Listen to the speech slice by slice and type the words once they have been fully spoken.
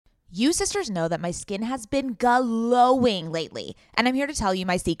You sisters know that my skin has been glowing lately, and I'm here to tell you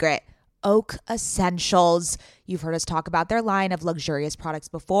my secret. Oak Essentials. You've heard us talk about their line of luxurious products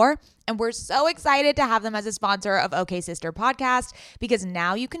before, and we're so excited to have them as a sponsor of OK Sister Podcast because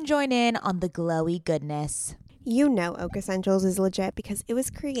now you can join in on the glowy goodness. You know Oak Essentials is legit because it was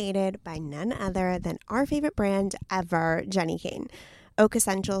created by none other than our favorite brand ever, Jenny Kane. Oak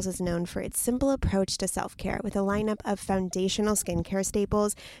Essentials is known for its simple approach to self-care with a lineup of foundational skincare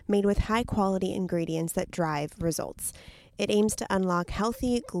staples made with high-quality ingredients that drive results. It aims to unlock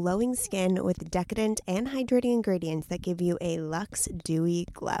healthy, glowing skin with decadent and hydrating ingredients that give you a luxe, dewy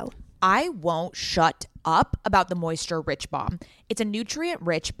glow. I won't shut up about the Moisture Rich Balm. It's a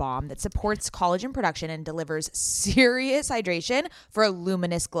nutrient-rich balm that supports collagen production and delivers serious hydration for a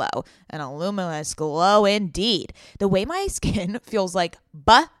luminous glow. And a luminous glow indeed. The way my skin feels like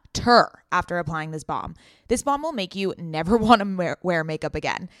butter after applying this balm. This balm will make you never want to wear makeup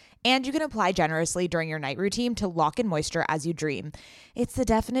again. And you can apply generously during your night routine to lock in moisture as you dream. It's the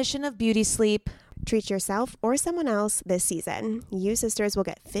definition of beauty sleep. Treat yourself or someone else this season. You sisters will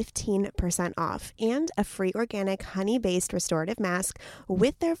get 15% off and a free organic honey-based restorative mask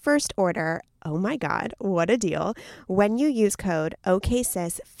with their first order. Oh my God, what a deal. When you use code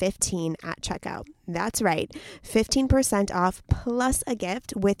OKSIS15 at checkout. That's right, 15% off plus a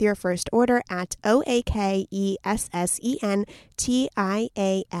gift with your first order at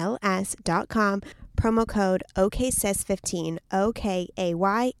OAKESSENTIALS.com. Promo code OKSIS15,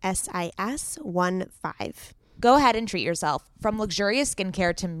 OKAYSIS15. Go ahead and treat yourself. From luxurious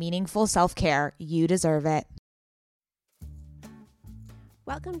skincare to meaningful self-care, you deserve it.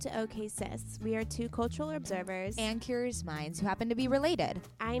 Welcome to OK Sis. We are two cultural observers And curious minds who happen to be related.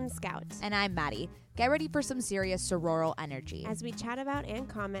 I'm Scout. And I'm Maddie. Get ready for some serious sororal energy. As we chat about and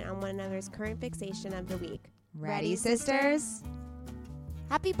comment on one another's current fixation of the week. Ready, sisters?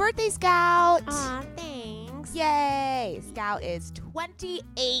 Happy birthday, Scout! Aw, thanks. Yay! Scout is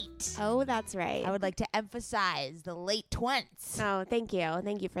 28. Oh, that's right. I would like to emphasize the late 20s. Oh, thank you.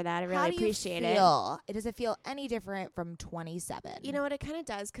 Thank you for that. I really How do appreciate you feel? Does it feel any different from 27? You know what? It kind of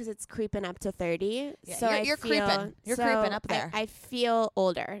does because it's creeping up to 30. Yeah, so you're creeping. You're creeping up there. I feel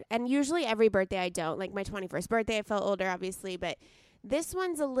older. And usually every birthday I don't. Like my 21st birthday, I felt older, obviously. But this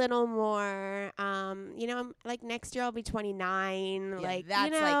one's a little more, I'm like next year I'll be 29. Yeah, like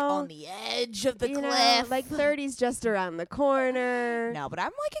that's like on the edge of the cliff. Like 30's just around the corner. No, but I'm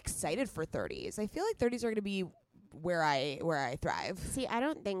like excited for 30s. I feel like 30s are going to be where I thrive. See, I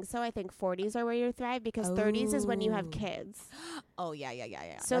don't think so. I think 40s are where you thrive because 30s is when you have kids. Oh, yeah.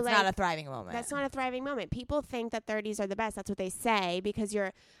 So that's like, not a thriving moment. That's not a thriving moment. People think that 30s are the best. That's what they say because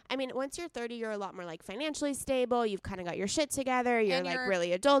once you're 30, you're a lot more like financially stable. You've kind of got your shit together. You're like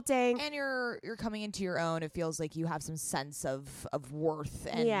really adulting. And you're coming into your own. It feels like you have some sense of worth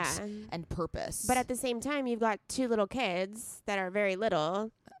and purpose. But at the same time, you've got two little kids that are very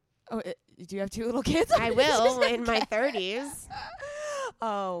little. Oh, do you have two little kids? I will in my 30s.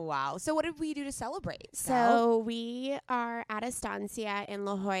 Oh, wow. So what did we do to celebrate? So we are at Estancia in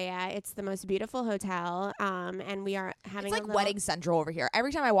La Jolla. It's the most beautiful hotel. And we are having it's like wedding central over here.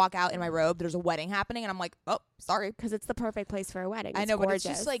 Every time I walk out in my robe, there's a wedding happening. And I'm like, oh, sorry. Because it's the perfect place for a wedding. I know, gorgeous.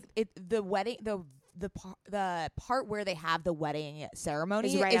 But it's just like the wedding, the part where they have the wedding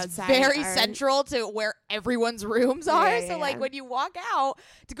ceremony is right very central to where everyone's rooms are. So like when you walk out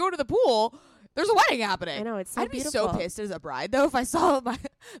to go to the pool, there's a wedding happening. I know, it's so I'd beautiful. be so pissed as a bride though if I saw my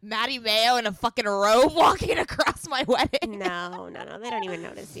Maddie Mayo in a fucking robe walking across my wedding. No, they don't even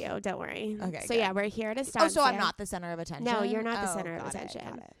notice you. Don't worry. Okay. So yeah, we're here at Estancia. Oh, so I'm not the center of attention? No, you're not the center of attention.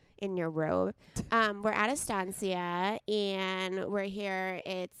 Got it. In your robe. We're at Estancia and we're here.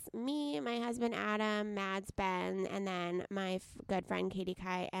 It's me, my husband Adam, Mads Ben, and then my good friend Katie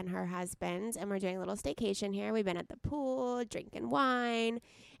Kai and her husband. And we're doing a little staycation here. We've been at the pool, drinking wine.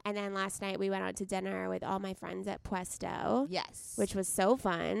 And then last night we went out to dinner with all my friends at Puesto. Yes. Which was so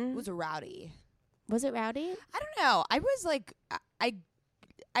fun. It was rowdy. Was it rowdy? I don't know. I was like,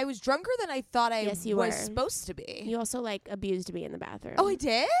 I was drunker than I thought I was supposed to be. You also like abused me in the bathroom. Oh, I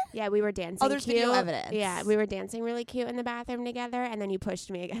did? Yeah, we were dancing. Oh, there's cute. video evidence. Yeah, we were dancing really cute in the bathroom together, and then you pushed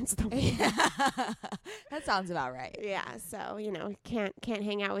me against the wall. That sounds about right. Yeah, so can't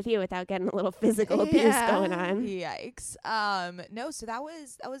hang out with you without getting a little physical abuse going on. Yikes. No, so that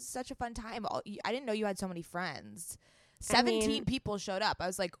was such a fun time. I didn't know you had so many friends. 17 people showed up. I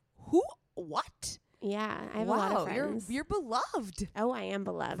was like, who? What? Yeah, I have a lot of friends. You're beloved. Oh, I am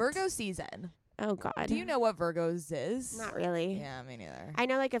beloved. Virgo season. Oh, God. Do you know what Virgos is? Not really. Yeah, me neither. I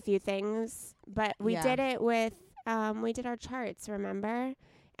know like a few things, but we did it with, we did our charts, remember?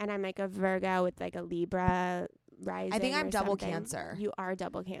 And I'm like a Virgo with like a Libra rising. I think I'm or double something. Cancer. You are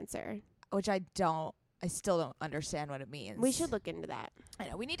double Cancer. Which I still don't understand what it means. We should look into that. I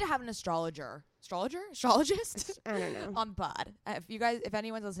know. We need to have an astrologist I don't know. on pod. If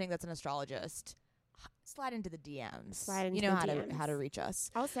anyone's listening that's an astrologist, slide into the DMs. You know how to reach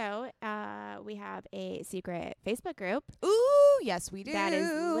us. Also, we have a secret Facebook group. Ooh, yes, we do. That is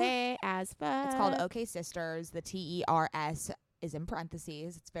lit as fuck. It's called OK Sisters. The TERS is in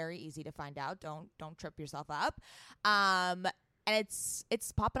parentheses. It's very easy to find out. Don't trip yourself up. And it's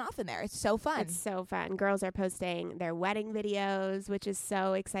popping off in there. It's so fun. It's so fun. Girls are posting their wedding videos, which is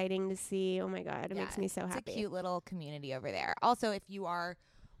so exciting to see. Oh my God, it makes me so happy. It's a cute little community over there. Also, if you are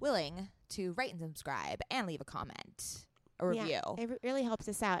willing to rate and subscribe and leave a comment, a review. It really helps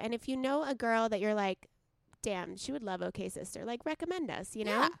us out. And if you know a girl that you're like, damn, she would love OK Sister, like recommend us, you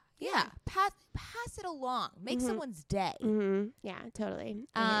know? Yeah. Pass it along. Make someone's day. Mm-hmm. Yeah, totally.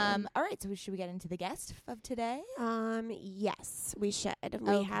 All right. So should we get into the guest of today? Yes, we should.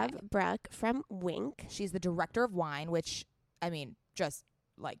 We have Brooke from WINC. She's the director of wine, which, I mean, just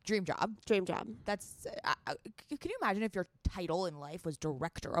like dream job. That's can you imagine if your title in life was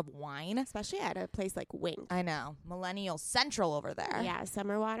director of wine, especially at a place like WINC? I know, Millennial Central over there. Yeah,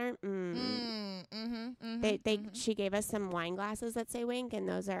 Summer Water. She gave us some wine glasses that say WINC, and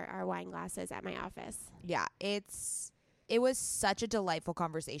those are our wine glasses at my office. Yeah, it was such a delightful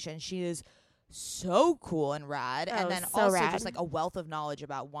conversation. She is so cool and rad, and then so also rad. Just like a wealth of knowledge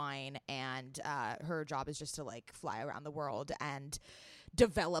about wine, and her job is just to like fly around the world and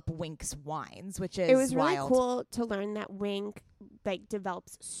develop WINC's wines, which is it was wild. Really cool to learn that WINC like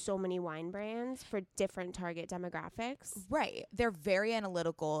develops so many wine brands for different target demographics. Right, they're very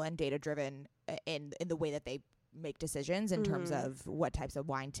analytical and data driven in the way that they make decisions in terms of what types of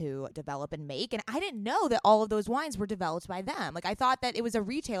wine to develop and make. And I didn't know that all of those wines were developed by them. Like I thought that it was a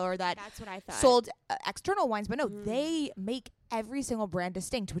retailer that's what I thought. Sold external wines, but no, they make every single brand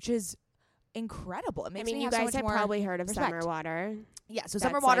distinct, which is incredible. It makes me have so much more you guys have probably heard of respect. Summer Water. Yeah, so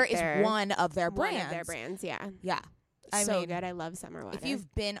Summer Water is one of their brands. One of their brands, yeah. Yeah. I mean, good. I love Summer Water. If you've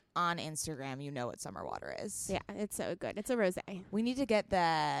been on Instagram, you know what Summer Water is. Yeah, it's so good. It's a rosé. We need to get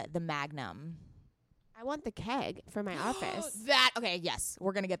the Magnum. I want the keg for my office. Okay, yes.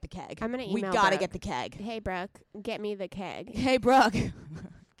 We're going to get the keg. I'm going to email We got to Brooke. get the keg. Hey, Brooke, get me the keg. Hey, Brooke.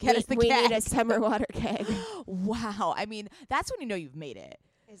 Get us the keg. We need a Summer Water keg. Wow. I mean, that's when you know you've made it.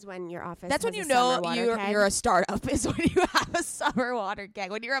 Is when your office That's has when you a know Summer Water you're a startup, is when you have a Summer Water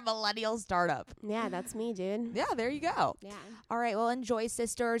keg, when you're a millennial startup. Yeah, that's me, dude. Yeah, there you go. Yeah. All right, well, enjoy,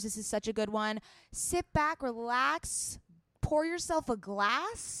 sisters. This is such a good one. Sit back, relax, pour yourself a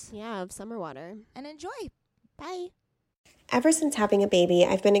glass. Yeah, of Summer Water. And enjoy. Bye. Ever since having a baby,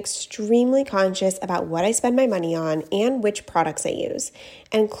 I've been extremely conscious about what I spend my money on and which products I use.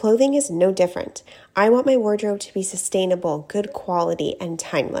 And clothing is no different. I want my wardrobe to be sustainable, good quality, and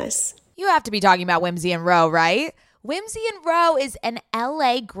timeless. You have to be talking about Whimsy & Row, right? Whimsy & Row is an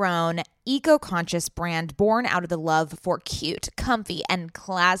LA-grown, eco-conscious brand born out of the love for cute, comfy, and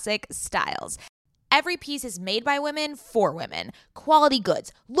classic styles. Every piece is made by women for women. Quality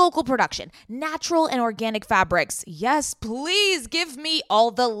goods, local production, natural and organic fabrics. Yes, please give me all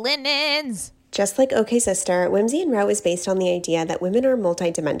the linens. Just like OK Sister, Whimsy & Row is based on the idea that women are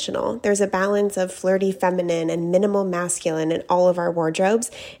multidimensional. There's a balance of flirty feminine and minimal masculine in all of our wardrobes,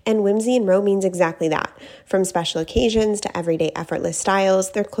 and Whimsy & Row means exactly that. From special occasions to everyday effortless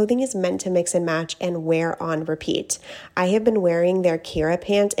styles, their clothing is meant to mix and match and wear on repeat. I have been wearing their Kira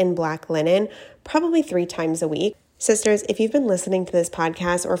pant in black linen probably 3 times a week. Sisters, if you've been listening to this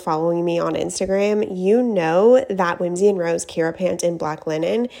podcast or following me on Instagram, you know that Whimsy & Row's Kira pant in black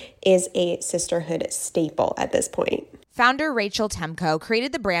linen is a sisterhood staple at this point. Founder Rachel Temko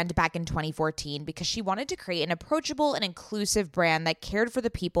created the brand back in 2014 because she wanted to create an approachable and inclusive brand that cared for the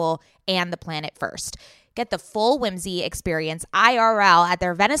people and the planet first. Get the full Whimsy experience IRL at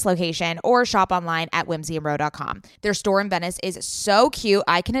their Venice location or shop online at whimsyandrow.com. Their store in Venice is so cute,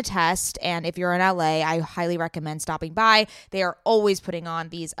 I can attest, and if you're in LA, I highly recommend stopping by. They are always putting on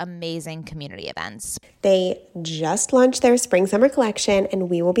these amazing community events. They just launched their spring-summer collection, and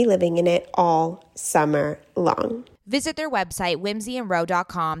we will be living in it all summer long. Visit their website,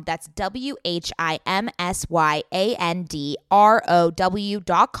 whimsyandrow.com. That's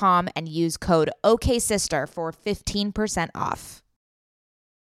WHIMSYANDROW.com and use code OKSister for 15% off.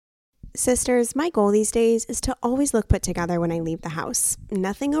 Sisters, my goal these days is to always look put together when I leave the house.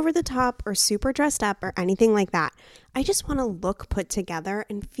 Nothing over the top or super dressed up or anything like that. I just want to look put together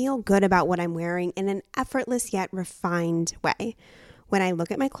and feel good about what I'm wearing in an effortless yet refined way. When I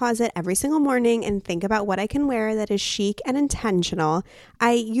look at my closet every single morning and think about what I can wear that is chic and intentional,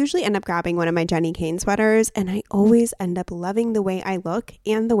 I usually end up grabbing one of my Jenny Kane sweaters, and I always end up loving the way I look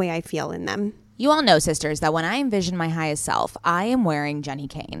and the way I feel in them. You all know, sisters, that when I envision my highest self, I am wearing Jenny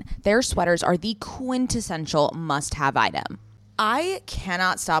Kane. Their sweaters are the quintessential must-have item. I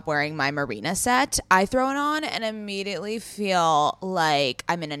cannot stop wearing my Marina set. I throw it on and immediately feel like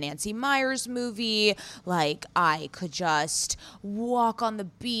I'm in a Nancy Meyers movie, like I could just walk on the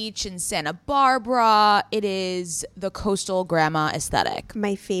beach in Santa Barbara. It is the coastal grandma aesthetic.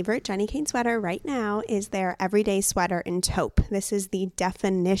 My favorite Jenny Kane sweater right now is their everyday sweater in taupe. This is the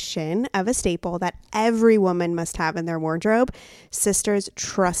definition of a staple that every woman must have in their wardrobe. Sisters,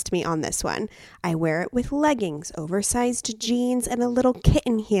 trust me on this one. I wear it with leggings, oversized jeans, and a little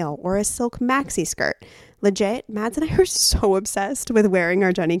kitten heel or a silk maxi skirt. Legit, Mads and I are so obsessed with wearing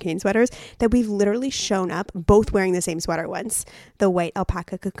our Jenny Kane sweaters that we've literally shown up both wearing the same sweater once. The white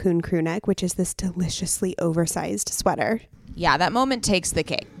alpaca cocoon crew neck, which is this deliciously oversized sweater. Yeah, that moment takes the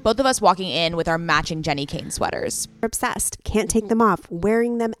cake. Both of us walking in with our matching Jenny Kane sweaters. We're obsessed. Can't take them off.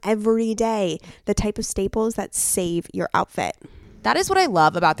 Wearing them every day. The type of staples that save your outfit. That is what I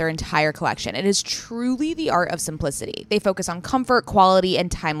love about their entire collection. It is truly the art of simplicity. They focus on comfort, quality,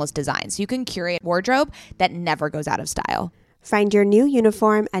 and timeless designs. You can curate a wardrobe that never goes out of style. Find your new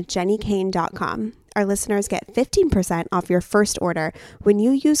uniform at jennykane.com. Our listeners get 15% off your first order when you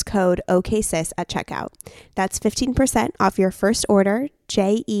use code OKSIS at checkout. That's 15% off your first order,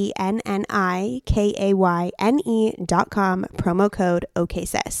 JENNIKAYNE.com, promo code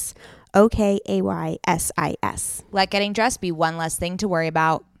OKSIS. OKAYSIS. Let getting dressed be one less thing to worry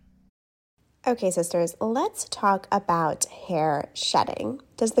about. Okay, sisters, let's talk about hair shedding.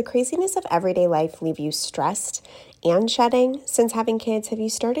 Does the craziness of everyday life leave you stressed and shedding? Since having kids, have you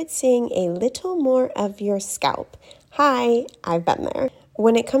started seeing a little more of your scalp? Hi, I've been there.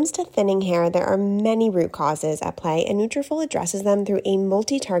 When it comes to thinning hair, there are many root causes at play, and Nutrafol addresses them through a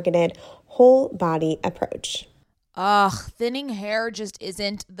multi-targeted, whole-body approach. Ugh, thinning hair just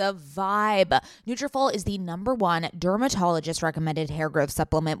isn't the vibe. Nutrafol is the #1 dermatologist-recommended hair growth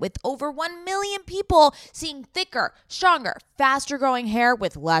supplement, with over 1 million people seeing thicker, stronger, faster-growing hair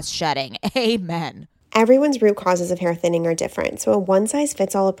with less shedding. Amen. Everyone's root causes of hair thinning are different, so a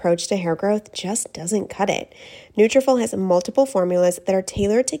one-size-fits-all approach to hair growth just doesn't cut it. Nutrafol has multiple formulas that are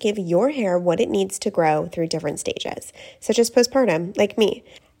tailored to give your hair what it needs to grow through different stages, such as postpartum, like me.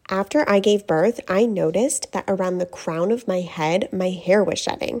 After I gave birth, I noticed that around the crown of my head, my hair was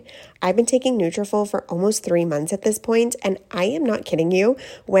shedding. I've been taking Nutrafol for almost 3 months at this point, and I am not kidding you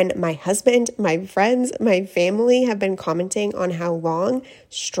when my husband, my friends, my family have been commenting on how long,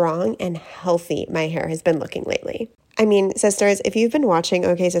 strong, and healthy my hair has been looking lately. I mean, sisters, if you've been watching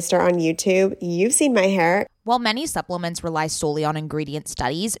OK Sister on YouTube, you've seen my hair. While many supplements rely solely on ingredient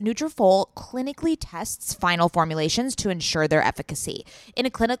studies, Nutrafol clinically tests final formulations to ensure their efficacy. In a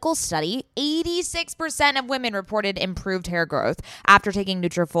clinical study, 86% of women reported improved hair growth after taking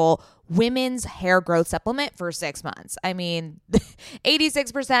Nutrafol women's hair growth supplement for 6 months. I mean,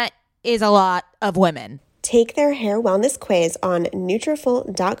 86% is a lot of women. Take their hair wellness quiz on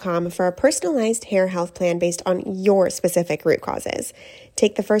Nutrafol.com for a personalized hair health plan based on your specific root causes.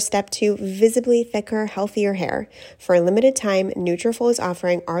 Take the first step to visibly thicker, healthier hair. For a limited time, Nutrafol is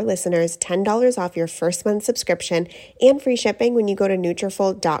offering our listeners $10 off your first month subscription and free shipping when you go to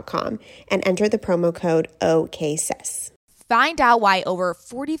Nutrafol.com and enter the promo code OKSIS. Find out why over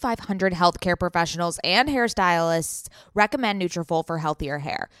 4,500 healthcare professionals and hairstylists recommend Nutrafol for healthier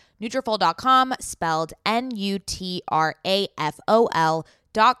hair. Nutrafol.com, spelled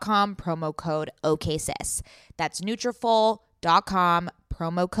Nutrafol.com, promo code OKSIS. That's Nutrafol.com,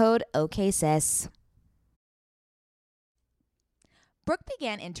 promo code OKSIS. Brooke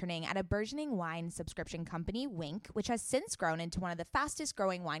began interning at a burgeoning wine subscription company, WINC, which has since grown into one of the fastest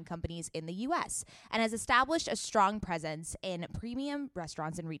growing wine companies in the U.S. and has established a strong presence in premium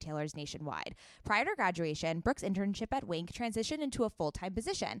restaurants and retailers nationwide. Prior to graduation, Brooke's internship at WINC transitioned into a full-time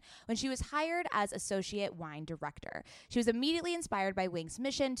position when she was hired as Associate Wine Director. She was immediately inspired by WINC's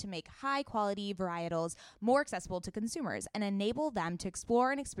mission to make high-quality varietals more accessible to consumers and enable them to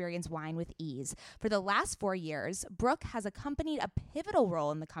explore and experience wine with ease. For the last 4 years, Brooke has accompanied a pivotal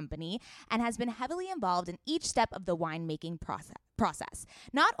role in the company and has been heavily involved in each step of the winemaking process.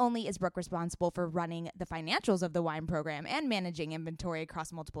 Not only is Brooke responsible for running the financials of the wine program and managing inventory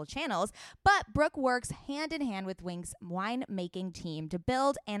across multiple channels, but Brooke works hand in hand with WINC's winemaking team to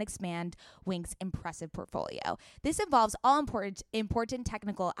build and expand WINC's impressive portfolio. This involves all important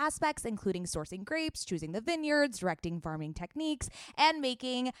technical aspects, including sourcing grapes, choosing the vineyards, directing farming techniques, and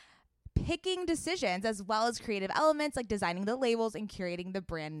making picking decisions as well as creative elements like designing the labels and curating the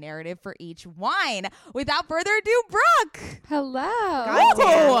brand narrative for each wine. Without further ado, Brooke. Hello.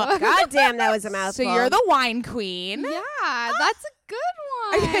 God damn, that was a mouthful. So you're the wine queen. Yeah, that's a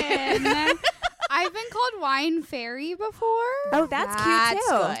good one. I've been called Wine Fairy before. Oh, that's cute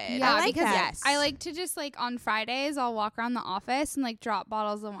too. Good. Yeah, I like because that. Yes. I like to just like on Fridays I'll walk around the office and like drop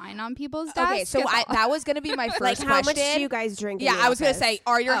bottles of wine on people's desks. Okay, so that was going to be my first Like, question. how much do you guys drink? Yeah, in the I was going to office? say,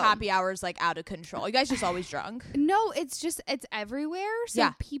 are your Oh. happy hours like out of control? You guys just always drunk? No, it's everywhere. So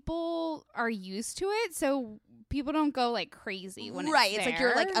Yeah. people are used to it. So people don't go like crazy when Right. it's It's like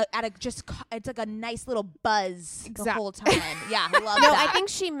you're like there. at a it's like a nice little buzz the Exact- whole time. Yeah, I love No, that. I think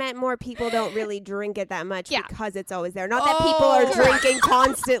she meant more people don't really drink it that much Yeah. because it's always there. Not that people are Correct. drinking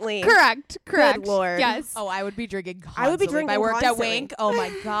constantly. Correct. Good Lord. Yes. Oh, I would be drinking constantly. I would be if I drinking worked constantly. at WINC. Oh my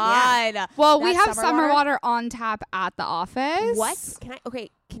God. Well, we That's have summer water on tap at the office. What?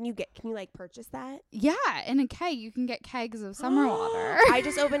 Can you like purchase that? Yeah, in a keg. You can get kegs of summer water. I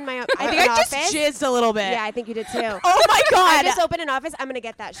just opened my I think I just office. jizzed a little bit. Yeah, I think you did too. Oh my I God. just opened an office. I'm gonna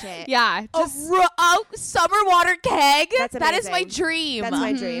get that shit. Yeah, A just summer water keg. That's That is my amazing. dream. That's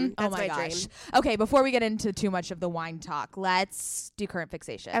my dream. Oh That's my my gosh. dream. Okay, before we get into too much of the wine talk, let's do current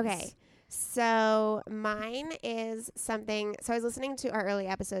fixations. Okay. So mine is something. So I was listening to our early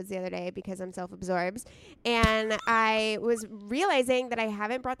episodes the other day because I'm self-absorbed, and I was realizing that I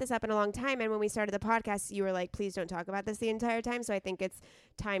haven't brought this up in a long time. And when we started the podcast, you were like, "Please don't talk about this the entire time." So I think it's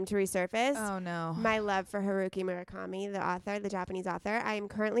time to resurface. Oh no. My love for Haruki Murakami, the author, the Japanese author. I am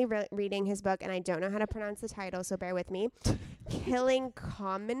currently reading his book, and I don't know how to pronounce the title, so bear with me. Killing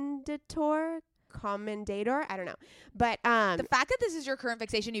Commendator. I don't know, but The fact that this is your current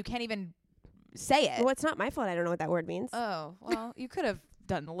fixation, you can't even say it. well, it's not my fault. I don't know what that word means. Oh, well, you could have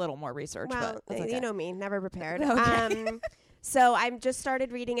done a little more research, Well, but that's okay. you know me, never prepared. Okay. So I've just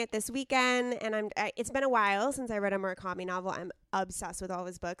started reading it this weekend, and it's been a while since I read a Murakami novel. I'm obsessed with all of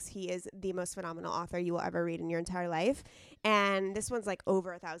his books. He is the most phenomenal author you will ever read in your entire life. And this one's like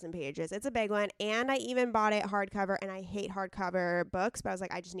over 1,000 pages. It's a big one, and I even bought it hardcover. And I hate hardcover books, but I was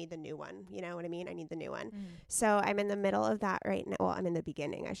like, I just need the new one. You know what I mean? I need the new one. So I'm in the middle of that right now. Well, I'm in the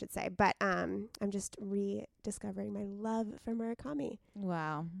beginning, I should say. But I'm just rediscovering my love for Murakami.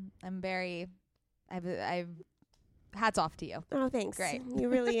 Wow. I've hats off to you. Oh, thanks. Great. You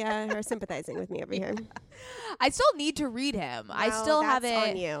really are sympathizing with me over here. I still need to read him. I still that's haven't.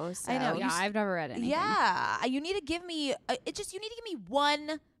 on you. So. I know. yeah, I've never read anything. Yeah, you need to give me. You need to give me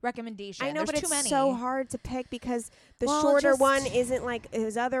one recommendation. I know, There's but too it's many. so hard to pick because the Well, shorter just- one isn't like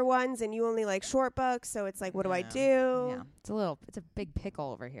his other ones, and you only like short books. So it's like, what do I do? Yeah, it's a big pickle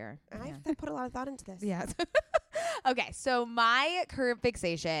over here. I put a lot of thought into this. Yeah. Okay, so my current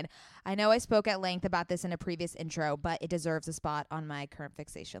fixation, I know I spoke at length about this in a previous intro, but it deserves a spot on my current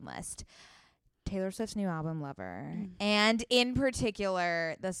fixation list. Taylor Swift's new album, Lover. And in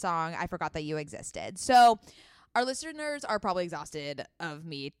particular, the song I Forgot That You Existed. So our listeners are probably exhausted of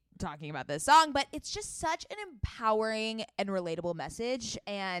me talking about this song, but it's just such an empowering and relatable message.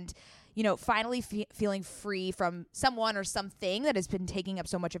 And, you know, finally feeling free from someone or something that has been taking up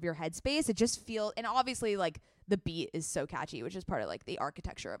so much of your headspace. It just feels, and obviously, like, the beat is so catchy, which is part of like the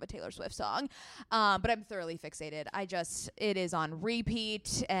architecture of a Taylor Swift song. But I'm thoroughly fixated. It is on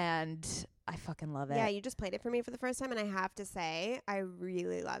repeat and I fucking love it. Yeah, you just played it for me for the first time, and I have to say, I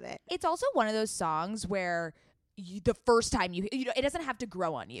really love it. It's also one of those songs where the first time you know, it doesn't have to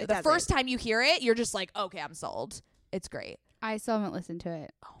grow on you. It The doesn't. first time you hear it, you're just like, okay, I'm sold. It's great. I still haven't listened to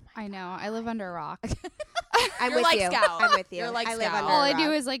it. Oh my I know. I live under a rock. I'm You're with like you. Scout. I'm with you. You're like I live Scout. under All a I do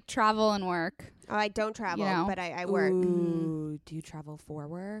rock. is like travel and work. Oh, I don't travel, You know. but I work. Ooh, do you travel for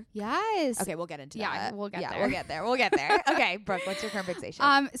work? Yes. Okay, we'll get into Yeah, that. we'll get there. We'll get there. We'll get there. Okay, Brooke, what's your current fixation?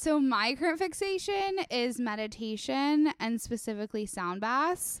 So my current fixation is meditation and specifically sound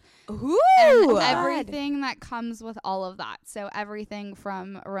baths. Ooh, And everything that comes with all of that. So everything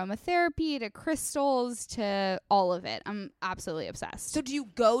from aromatherapy to crystals to all of it. I'm absolutely obsessed. So do you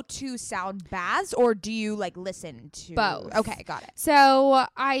go to sound baths or do you like listen to Both. Okay, got it. So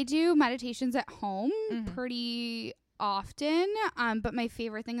I do meditations at home Mhm. pretty often, but my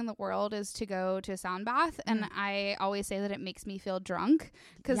favorite thing in the world is to go to a sound bath, and I always say that it makes me feel drunk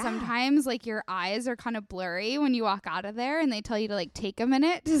because Yeah. sometimes like your eyes are kind of blurry when you walk out of there, and they tell you to like take a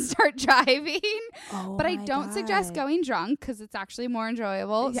minute to start driving. Oh But I don't suggest going drunk because it's actually more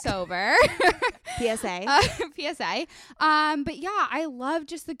enjoyable sober. PSA. PSA. But yeah, I love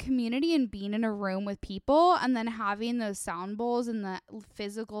just the community and being in a room with people and then having those sound bowls and the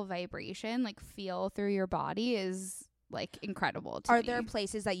physical vibration like feel through your body is like incredible to Are me. there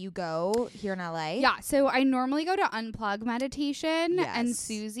places that you go here in LA? Yeah, so I normally go to Unplug Meditation and Yes.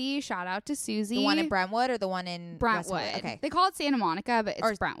 Susie. Shout out to Susie. The one in Brentwood or the one in Brentwood. Westwood? Okay. They call it Santa Monica, but it's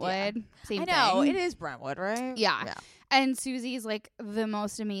Or- Brentwood. Same I know. thing. It is Brentwood, right? Yeah. And Susie's like the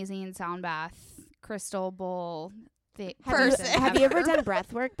most amazing sound bath crystal bowl Have you ever done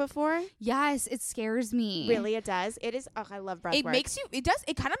breath work before? Yes, it scares me. Really, it does. It is. Oh, I love breath work.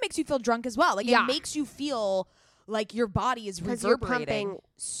 It kind of makes you feel drunk as well. Like Yeah. it makes you feel like your body is because you're reverberating. pumping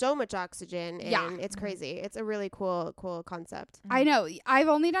so much oxygen, and Yeah. it's crazy. It's a really cool concept. I know. I've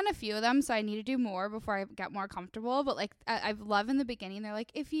only done a few of them, so I need to do more before I get more comfortable. But like, I've loved in the beginning. They're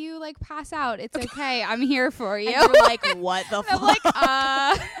like, if you like pass out, it's okay. I'm here for you. And you're like, what the fuck?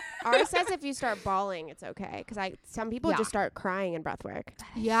 I'm like, Ours says if you start bawling, it's okay. Because some people Yeah. just start crying in breath work.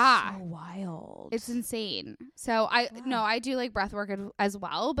 yeah. So wild. It's insane. So I do like breath work as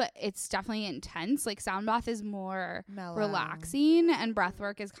well, but it's definitely intense. Like sound bath is more Mellow. relaxing, and breath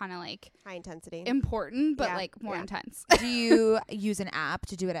work is kind of like High intensity. important, but Yeah, like more yeah. intense. Do you use an app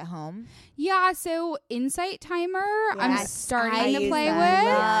to do it at home? Yeah. So Insight Timer, I'm Yes, starting I to use play that. with.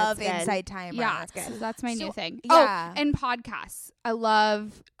 Yeah, Love it's good. Insight Timer. Yeah, That's good. so that's my new So, thing. yeah. Oh, and podcasts. I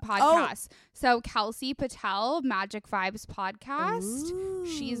love podcasts. So Kelsey Patel, Magic Vibes podcast.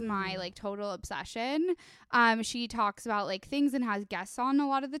 She's my like total obsession. She talks about like things and has guests on a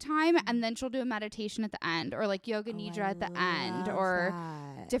lot of the time, and then she'll do a meditation at the end, or like yoga nidra at the end, or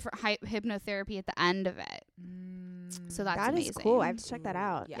different hypnotherapy at the end of it. So that's That amazing. is cool. I have to check that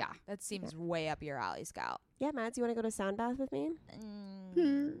out. Yeah, Yeah. that seems way up your alley, Scout. Yeah, Mads, you want to go to sound bath with me?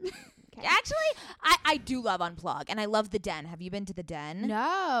 Okay. Actually, I do love Unplug, and I love the Den. Have you been to the Den?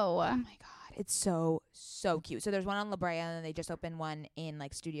 No. Oh my god, it's so cute. So there's one on La Brea, and then they just opened one in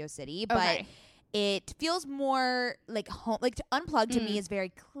like Studio City, but Okay. it feels more like home. Like to Unplug to me is very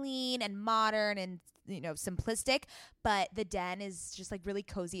clean and modern and simplistic, but the Den is just like really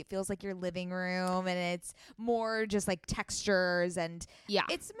cozy. It feels like your living room, and it's more just like textures, and Yeah.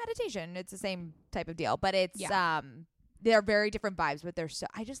 it's meditation. It's the same type of deal, but it's Yeah. they're very different vibes, but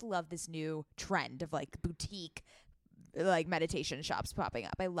I just love this new trend of like boutique like meditation shops popping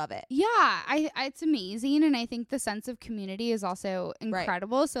up. I love it. Yeah, it's amazing, and I think the sense of community is also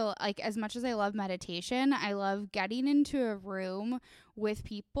incredible. So like as much as I love meditation, I love getting into a room with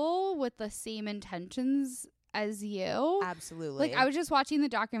people with the same intentions as you. Absolutely. Like I was just watching the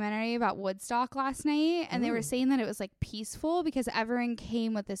documentary about Woodstock last night, and they were saying that it was like peaceful because everyone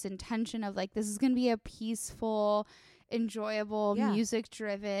came with this intention of like, this is going to be a peaceful, enjoyable, music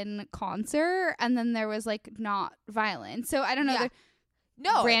driven concert, and then there was like not violence. So I don't know.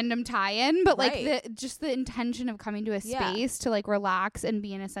 No random tie-in, but like Right. the intention of coming to a space to like relax and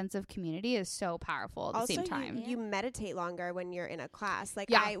be in a sense of community is so powerful at the Also, same time. you meditate longer when you're in a class. Like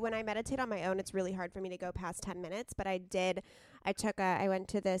when I meditate on my own, it's really hard for me to go past 10 minutes, but I went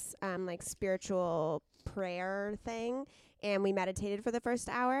to this like spiritual prayer thing, and we meditated for the first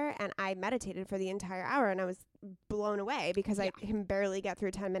hour, and I meditated for the entire hour, and I was blown away because I can barely get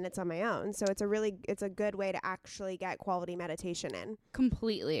through 10 minutes on my own. So it's a good way to actually get quality meditation in.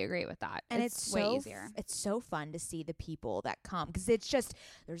 Completely agree with that. And it's way way easier. It's so fun to see the people that come, because it's just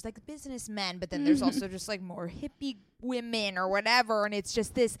there's like businessmen, but then there's also just like more hippie women or whatever, and it's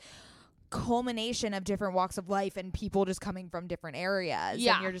just this culmination of different walks of life and people just coming from different areas.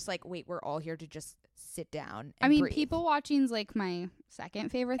 Yeah. And you're just like, wait, we're all here to just sit down and I mean, breathe. people watching's like my second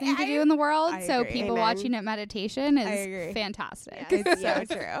favorite thing to do in the world. I So agree. people Amen. watching at meditation I agree. is fantastic. Yeah, It's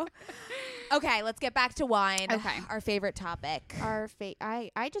so true. Okay, let's get back to wine. Okay. Our favorite topic.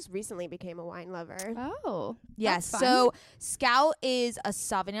 I just recently became a wine lover. Oh, Yes. that's fun. So Scout is a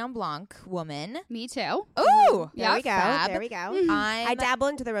Sauvignon Blanc woman. Me too. Ooh. There we go. fab. There we go. I I dabble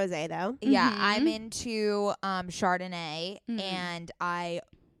into the rosé though. Yeah, Mhm. I'm into Chardonnay, Mhm. and I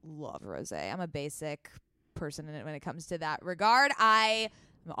love rosé. I'm a basic person when it comes to that regard. I'm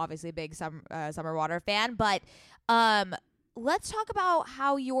obviously a big summer water fan, but let's talk about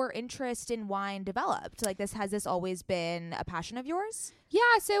how your interest in wine developed. Like, has this always been a passion of yours?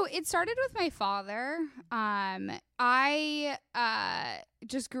 Yeah, so it started with my father. I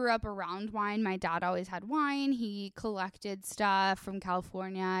just grew up around wine. My dad always had wine. He collected stuff from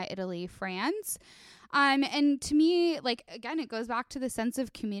California, Italy, France. And to me, like, again, it goes back to the sense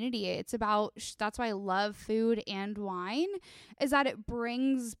of community. It's about, that's why I love food and wine, is that it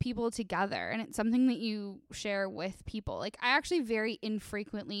brings people together, and it's something that you share with people. Like, I actually very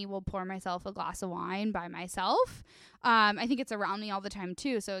infrequently will pour myself a glass of wine by myself. I think it's around me all the time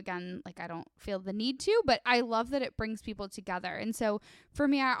too. So again, like, I don't feel the need to, but I love that it brings people together. And so for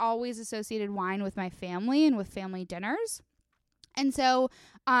me, I always associated wine with my family and with family dinners. And so,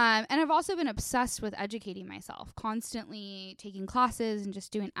 and I've also been obsessed with educating myself, constantly taking classes and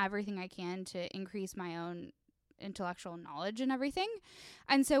just doing everything I can to increase my own intellectual knowledge and everything.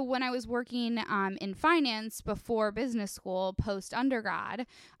 And so when I was working in finance before business school, post undergrad,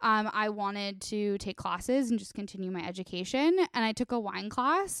 I wanted to take classes and just continue my education. And I took a wine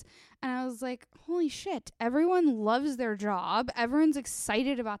class, and I was like, holy shit, everyone loves their job. Everyone's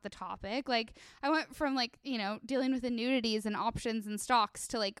excited about the topic. Like, I went from, like, you know, dealing with the nudities and options and stocks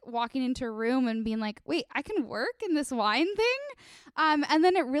to, like, walking into a room and being like, wait, I can work in this wine thing? And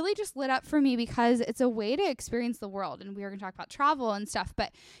then it really just lit up for me because it's a way to experience the world. And we were going to talk about travel and stuff,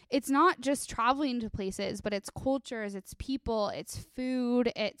 but it's not just traveling to places, but it's cultures, it's people, it's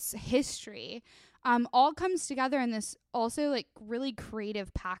food, it's history. All comes together in this also like really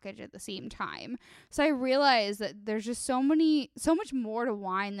creative package at the same time. So I realized that there's just so much more to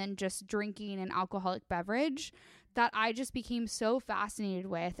wine than just drinking an alcoholic beverage that I just became so fascinated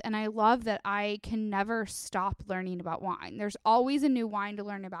with. And I love that I can never stop learning about wine. There's always a new wine to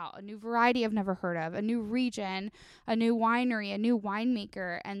learn about, a new variety I've never heard of, a new region, a new winery, a new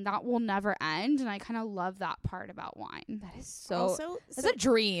winemaker, and that will never end. And I kind of love that part about wine. That is so, that's a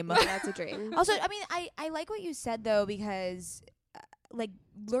dream. That's a dream. Also, I mean, I like what you said though, because like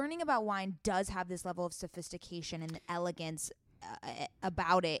learning about wine does have this level of sophistication and elegance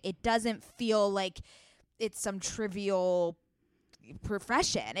about it. It doesn't feel like it's some trivial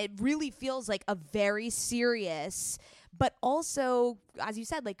profession. It really feels like a very serious, but also, as you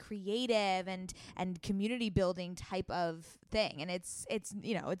said, like creative and community building type of thing. And it's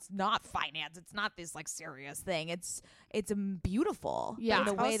you know, it's not finance. It's not this like serious thing. It's beautiful. Yeah.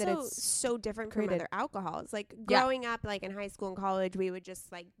 The way also that it's so different from created. other alcohols. Like growing up, like in high school and college, we would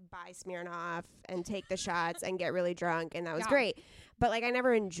just like buy Smirnoff and take the shots and get really drunk, and that was great. But like I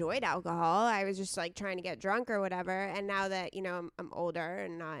never enjoyed alcohol. I was just like trying to get drunk or whatever. And now that, you know, I'm older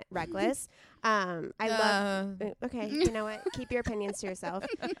and not reckless, I love. Okay, you know what? Keep your opinions to yourself.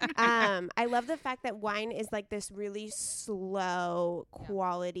 I love the fact that wine is like this really slow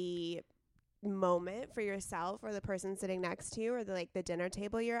quality moment for yourself or the person sitting next to you or the dinner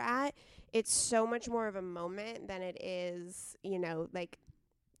table you're at. It's so much more of a moment than it is, you know, like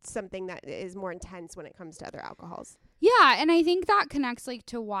something that is more intense when it comes to other alcohols. Yeah, and I think that connects like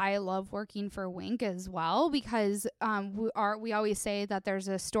to why I love working for WINC as well, because we always say that there's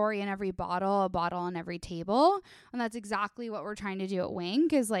a story in every bottle, a bottle on every table, and that's exactly what we're trying to do at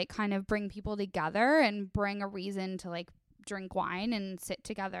WINC, is like kind of bring people together and bring a reason to like drink wine and sit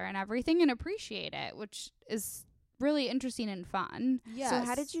together and everything and appreciate it, which is really interesting and fun. Yes. So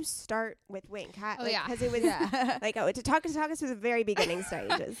how did you start with WINC? Because it was like to talk us through the very beginning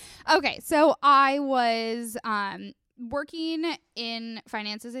stages. Okay, so I was working in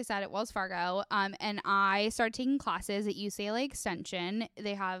finance, as I said, at Wells Fargo, and I started taking classes at UCLA Extension.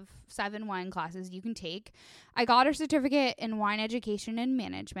 They have 7 wine classes you can take. I got a certificate in wine education and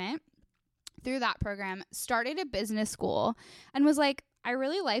management through that program, started a business school, and was like, I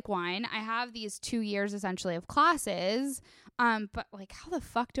really like wine. I have these 2 years essentially of classes, but like, how the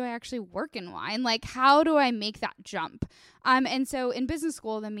fuck do I actually work in wine? Like, how do I make that jump? And so in business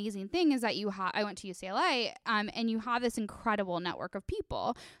school, the amazing thing is that I went to UCLA, and you have this incredible network of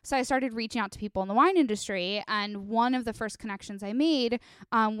people. So I started reaching out to people in the wine industry, and one of the first connections I made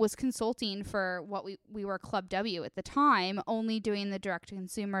was consulting for what we were Club W at the time, only doing the direct to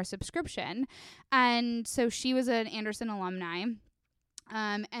consumer subscription. And so she was an Anderson alumni.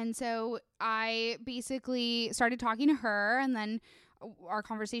 And so I basically started talking to her, and then our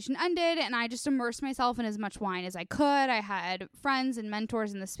conversation ended, and I just immersed myself in as much wine as I could. I had friends and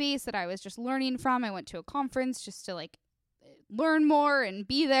mentors in the space that I was just learning from. I went to a conference just to like learn more and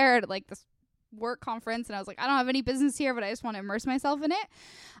be there at like this work conference, and I was like, I don't have any business here, but I just want to immerse myself in it.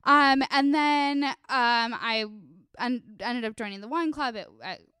 And then I ended up joining the wine club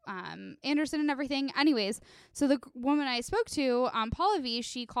at Anderson and everything. Anyways, so the woman I spoke to, Paula V,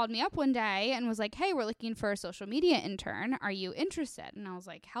 she called me up one day and was like, hey, we're looking for a social media intern. Are you interested? And I was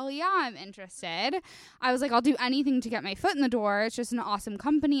like, hell yeah, I'm interested. I was like, I'll do anything to get my foot in the door. It's just an awesome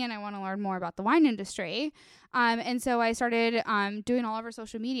company, and I want to learn more about the wine industry. And so I started doing all of our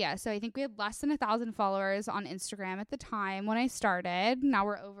social media. So I think we had less than 1,000 followers on Instagram at the time when I started. Now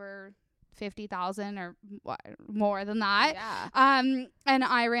we're over 50,000 or more than that. Yeah. And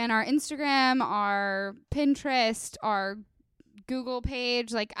I ran our Instagram, our Pinterest, our Google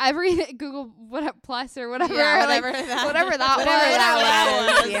page, like every Google plus or whatever, whatever that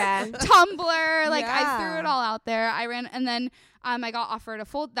was. Yeah. Tumblr, like I Yeah. threw it all out there. I ran, and then I got offered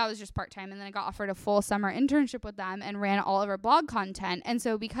that was just part-time, and then I got offered a full summer internship with them and ran all of our blog content. And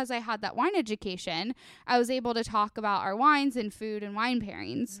so because I had that wine education, I was able to talk about our wines and food and wine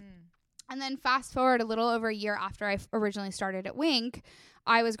pairings. And then fast forward a little over a year after I originally started at WINC,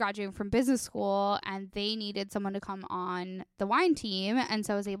 I was graduating from business school and they needed someone to come on the wine team. And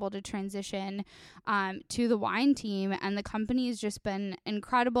so I was able to transition to the wine team, and the company has just been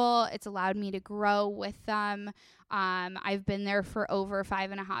incredible. It's allowed me to grow with them. I've been there for over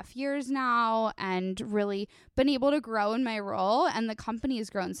 5.5 years now and really been able to grow in my role, and the company has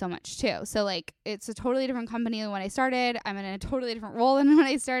grown so much too. So like it's a totally different company than when I started. I'm in a totally different role than when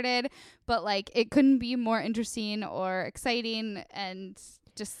I started, but like it couldn't be more interesting or exciting and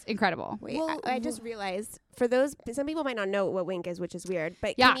just incredible. Wait, Well, I just realized some people might not know what WINC is, which is weird,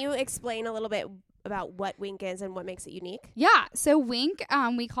 but Yeah. can you explain a little bit about what WINC is and what makes it unique? Yeah. So WINC,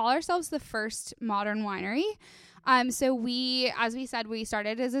 we call ourselves the first modern winery. So as we said, we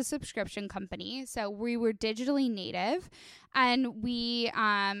started as a subscription company. So we were digitally native, and we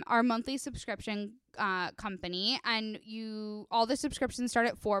are a monthly subscription company, and all the subscriptions start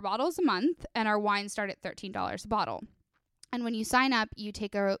at 4 bottles a month, and our wines start at $13 a bottle. And when you sign up, you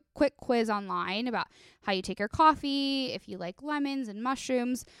take a quick quiz online about how you take your coffee, if you like lemons and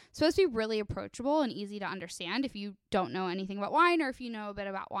mushrooms. It's supposed to be really approachable and easy to understand if you don't know anything about wine or if you know a bit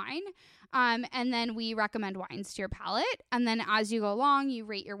about wine. And then we recommend wines to your palate. And then as you go along, you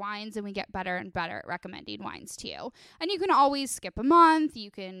rate your wines, and we get better and better at recommending wines to you. And you can always skip a month.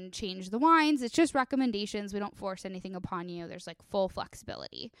 You can change the wines. It's just recommendations. We don't force anything upon you. There's like full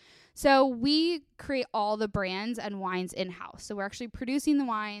flexibility. So we create all the brands and wines in-house. So we're actually producing the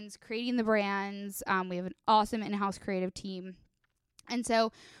wines, creating the brands. We have an awesome in-house creative team. And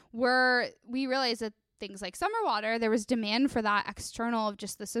so we realized that things like summer water, there was demand for that external of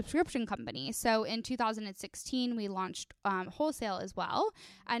just the subscription company. So in 2016, we launched wholesale as well.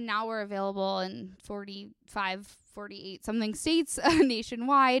 And now we're available in 45, 48 something states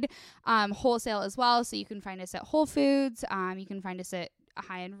nationwide, wholesale as well. So you can find us at Whole Foods. You can find us at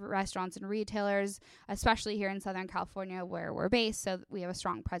high-end restaurants and retailers, especially here in Southern California where we're based. So we have a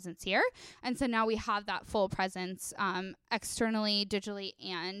strong presence here. And so now we have that full presence externally, digitally,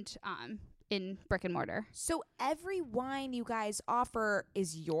 and in brick and mortar. So every wine you guys offer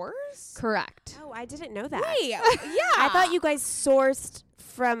is yours? Correct. Oh, I didn't know that. Wait, yeah. I thought you guys sourced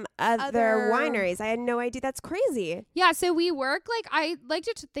from other Other- wineries. I had no idea. That's crazy. Yeah, so we work I like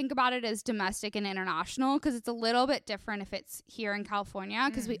to think about it as domestic and international, because it's a little bit different if it's here in California,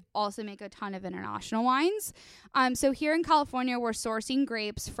 because we also make a ton of international wines. So here in California, we're sourcing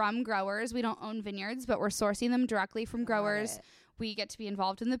grapes from growers. We don't own vineyards, but we're sourcing them directly from growers. We get to be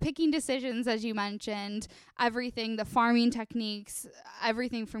involved in the picking decisions, as you mentioned, everything, the farming techniques,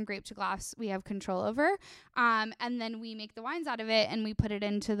 everything from grape to glass, we have control over. And then we make the wines out of it, and we put it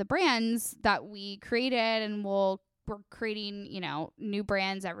into the brands that we created, and we're creating, new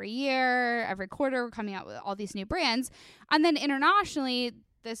brands every year, every quarter. We're coming out with all these new brands. And then internationally,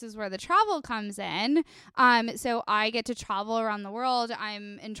 this is where the travel comes in. So I get to travel around the world.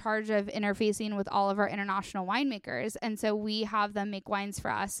 I'm in charge of interfacing with all of our international winemakers. And so we have them make wines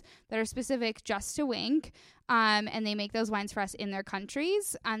for us that are specific just to WINC. And they make those wines for us in their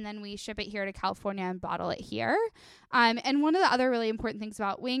countries. And then we ship it here to California and bottle it here. And one of the other really important things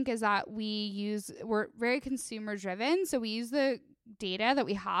about WINC is that we're very consumer driven. So we use the data that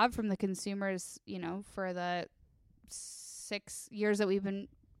we have from the consumers, for the 6 years that we've been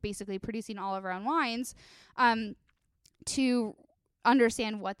basically producing all of our own wines, to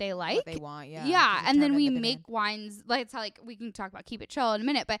understand what they like. What they want, yeah. Yeah, and then we Determine the make wines, like it's how, we can talk about Keep It Chill in a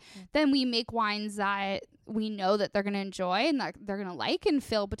minute, but then we make wines that we know that they're going to enjoy and that they're going to like, and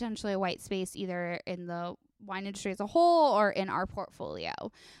fill potentially a white space either in the wine industry as a whole or in our portfolio.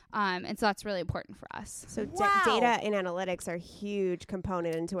 And so that's really important for us. So Wow. data and analytics are a huge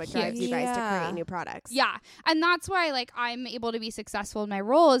component into what drives you guys to Yeah. create new products. Yeah. And that's why I'm able to be successful in my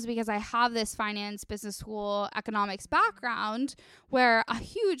role, is because I have this finance, business school, economics background, where a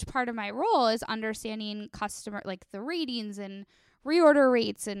huge part of my role is understanding customer, the ratings and reorder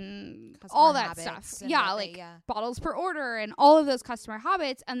rates and Customer all that habits stuff. and Yeah, what they- bottles per order and all of those customer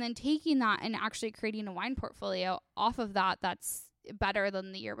habits, and then taking that and actually creating a wine portfolio off of that's better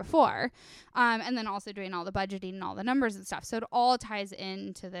than the year before. And then also doing all the budgeting and all the numbers and stuff. So it all ties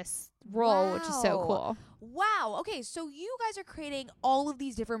into this role, which is so Wow. cool. Wow. Okay, so you guys are creating all of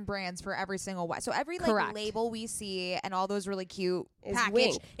these different brands for every single wine. So every Correct. label we see and all those really cute Is package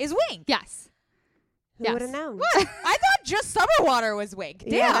WINC. is WINC. Yes. Who would have known? What? I thought just summer water was WINC.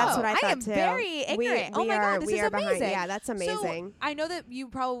 Damn. Yeah, that's what I thought am too. very ignorant. Oh my God, this is amazing. Yeah, that's amazing. So I know that you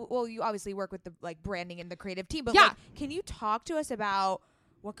you obviously work with the like branding and the creative team, but Yeah. like, can you talk to us about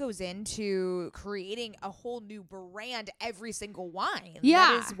what goes into creating a whole new brand every single wine?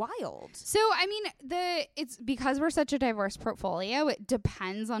 Yeah. That is wild. So, I mean, it's because we're such a diverse portfolio, it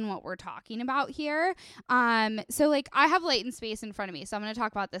depends on what we're talking about here. So like I have Light and Space in front of me, so I'm going to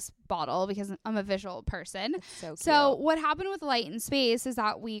talk about this bottle because I'm a visual person. So cute. So what happened with Light and Space is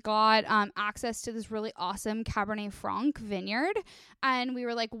that we got access to this really awesome Cabernet Franc vineyard, and we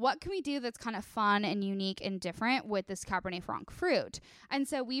were like, what can we do that's kind of fun and unique and different with this Cabernet Franc fruit? And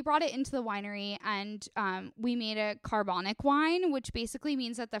so we brought it into the winery, and we made a carbonic wine, which basically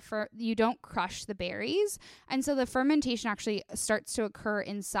means that you don't crush the berries, and so the fermentation actually starts to occur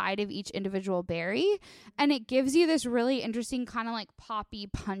inside of each individual berry, and it gives you this really interesting kind of like poppy,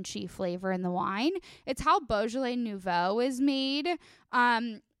 punchy flavor in the wine. It's how Beaujolais Nouveau is made.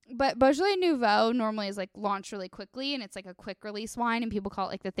 But Beaujolais Nouveau normally is like launched really quickly, and it's like a quick release wine, and people call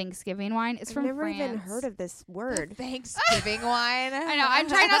it like the Thanksgiving wine. It's from France. I've never even heard of this word. Thanksgiving wine. I know. I'm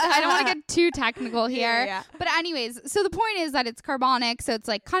trying not to, I don't want to get too technical here. Yeah. But anyways, so the point is that it's carbonic, so it's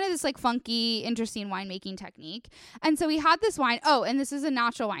like kind of this like funky, interesting winemaking technique. And so we had this wine. Oh, and this is a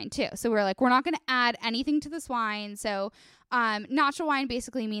natural wine too. So we're like, we're not going to add anything to this wine. So natural wine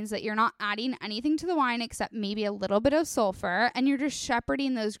basically means that you're not adding anything to the wine except maybe a little bit of sulfur, and you're just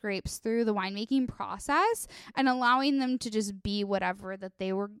shepherding those grapes through the winemaking process and allowing them to just be whatever that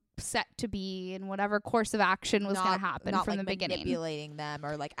they were set to be, and whatever course of action was going to happen from the beginning. Manipulating them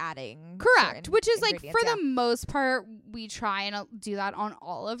or like adding. Correct, which is like for the the most part we try and do that on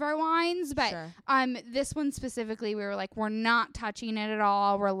all of our wines, but this one specifically we were like, we're not touching it at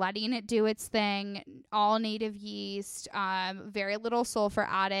all. We're letting it do its thing. All native yeast, very little sulfur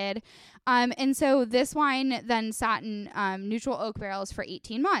added. And so this wine then sat in neutral oak barrels for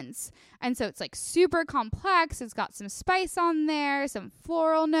 18 months. And so it's like super complex. It's got some spice on there, some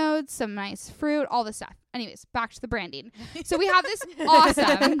floral notes, some nice fruit, all this stuff. Anyways, back to the branding. So we have this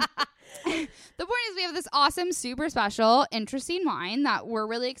awesome... The point is we have this awesome, super special, interesting wine that we're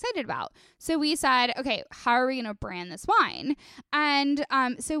really excited about. So we said, okay, how are we going to brand this wine? And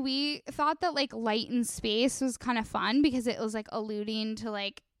so we thought that like Light and Space was kind of fun because it was like alluding to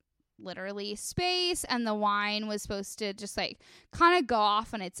like literally space, and the wine was supposed to just like kind of go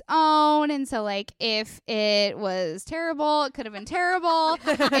off on its own. And so like if it was terrible, it could have been terrible.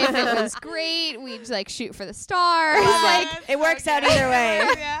 If it was great, we'd like shoot for the stars. Like it works out either way.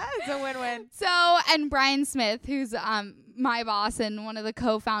 Yeah, it's a win-win. So, and Brian Smith, who's my boss and one of the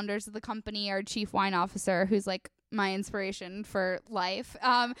co-founders of the company, our chief wine officer, who's like my inspiration for life.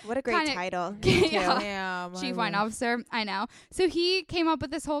 What a great title. Yeah. Chief wine officer. I know. So he came up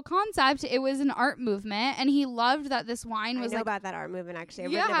with this whole concept. It was an art movement, and he loved that this wine was I know about that art movement, actually.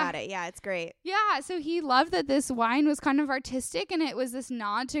 I've written about it. Yeah, it's great. Yeah. So he loved that this wine was kind of artistic, and it was this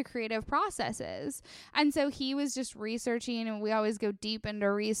nod to creative processes. And so he was just researching, and we always go deep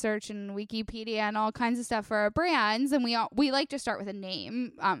into research and Wikipedia and all kinds of stuff for our brands. And we like to start with a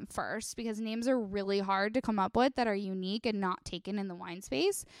name first, because names are really hard to come up with that are unique and not taken in the wine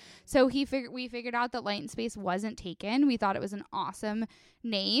space. So we figured out that Light and Space wasn't taken. We thought it was an awesome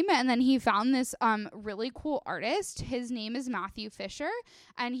name, and then he found this really cool artist. His name is Matthew Fisher,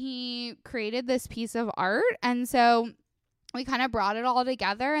 and he created this piece of art. And so we kind of brought it all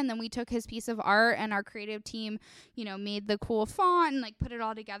together, and then we took his piece of art, and our creative team, made the cool font and like put it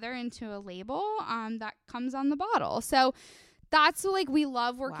all together into a label that comes on the bottle. So that's like, we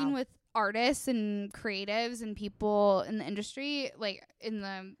love working with artists and creatives and people in the industry, like in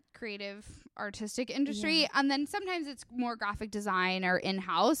the creative artistic industry. And then sometimes it's more graphic design or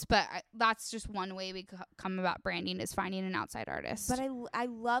in-house, but that's just one way we come about branding, is finding an outside artist. But I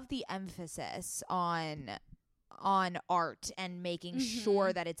love the emphasis on art and making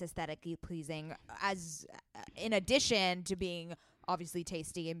sure that it's aesthetically pleasing, as in addition to being obviously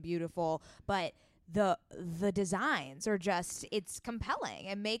tasty and beautiful, but the designs are just, it's compelling.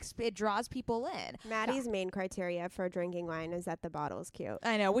 It draws people in. Maddie's main criteria for drinking wine is that the bottle's cute.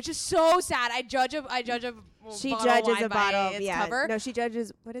 I know, which is so sad. She judges a bottle by its cover. No, she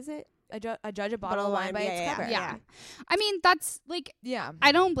judges, what is it? I judge a bottle of wine by its cover. Yeah. I mean, that's like, yeah,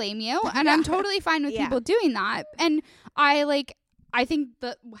 I don't blame you, and I'm totally fine with people doing that. And I think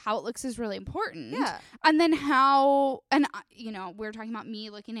that how it looks is really important. Yeah. And then how, and we're talking about me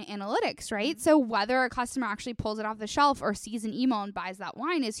looking at analytics, right? So whether a customer actually pulls it off the shelf or sees an email and buys that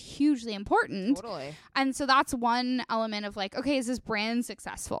wine is hugely important. Totally. And so that's one element of like, okay, is this brand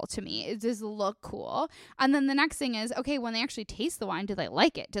successful to me? Does this look cool? And then the next thing is, okay, when they actually taste the wine, do they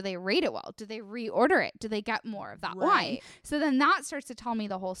like it? Do they rate it well? Do they reorder it? Do they get more of that wine? So then that starts to tell me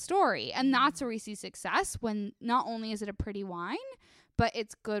the whole story. And that's where we see success, when not only is it a pretty wine, but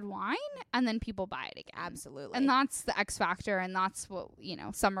it's good wine, and then people buy it again. Absolutely. And that's the X factor, and that's what,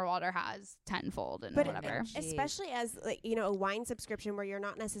 Summer Water has tenfold and whatever. Especially as, like, a wine subscription where you're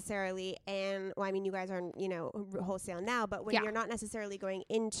not necessarily you guys are, wholesale now, but when you're not necessarily going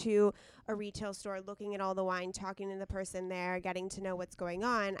into a retail store, looking at all the wine, talking to the person there, getting to know what's going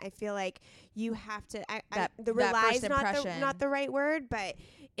on, I feel like you have to, rely is not the right word, but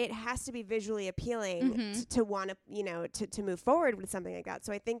it has to be visually appealing to want to, to move forward with something like that.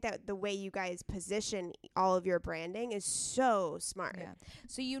 So I think that the way you guys position all of your branding is so smart. Yeah.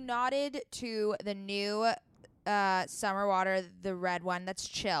 So you nodded to the new Summer Water, the red one that's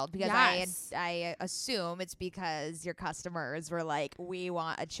chilled, because I assume it's because your customers were like, we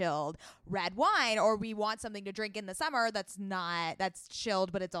want a chilled red wine, or we want something to drink in the summer that's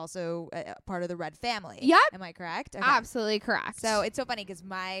chilled, but it's also part of the red family. Yep. Am I correct? Okay. Absolutely correct. So it's so funny because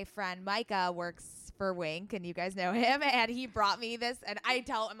my friend Micah works for WINC, and you guys know him, and he brought me this, and I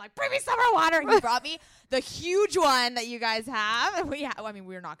tell him, like, bring me Summer Water, and he brought me the huge one that you guys have. And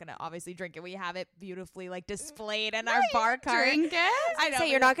we're not going to obviously drink it. We have it beautifully, like, displayed in our bar cart. Drink it? I know. So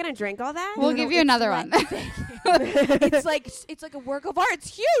you're not going to drink all that? We'll give you another one. Thank you. It's like a work of art.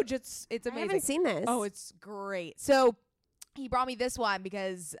 It's huge. It's amazing. I haven't seen this. Oh, it's great. So he brought me this one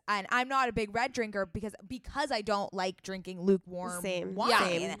and I'm not a big red drinker because I don't like drinking lukewarm wine.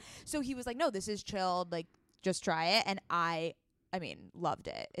 Same. So he was like, no, this is chilled. Like, just try it. And I loved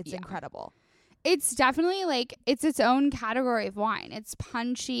it. It's incredible. It's definitely like, it's its own category of wine. It's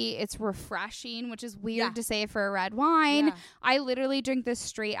punchy, it's refreshing, which is weird to say for a red wine. Yeah. I literally drink this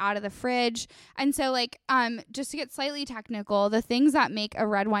straight out of the fridge. And so, like, just to get slightly technical, the things that make a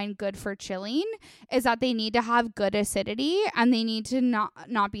red wine good for chilling is that they need to have good acidity, and they need to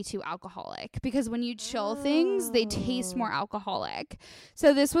not be too alcoholic, because when you chill things, they taste more alcoholic.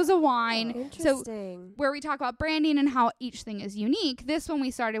 So this was a wine. So where we talk about branding and how each thing is unique, this one we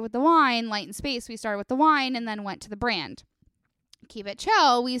started with the wine, light and space. We started with the wine and then went to the brand. Keep It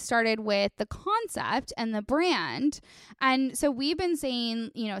Chill, we started with the concept and the brand. And so we've been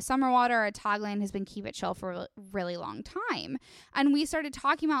saying, Summer Water, our tagline has been Keep It Chill for a really long time. And we started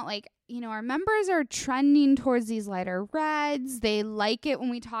talking about, like, our members are trending towards these lighter reds. They like it when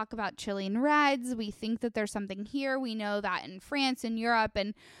we talk about chilling reds. We think that there's something here. We know that in France and Europe,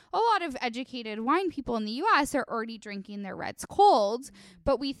 and a lot of educated wine people in the U.S. are already drinking their reds cold,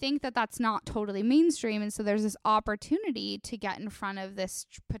 but we think that that's not totally mainstream. And so there's this opportunity to get in front of this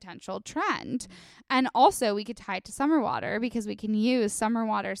potential trend. And also we could tie it to Summer Water, because we can use Summer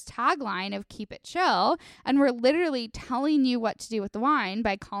Water's tagline of Keep It Chill. And we're literally telling you what to do with the wine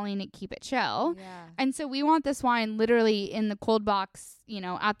by calling it Keep It Chill. Yeah. And so we want this wine literally in the cold box,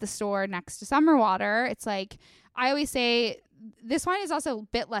 at the store next to Summer Water. It's like, I always say this wine is also a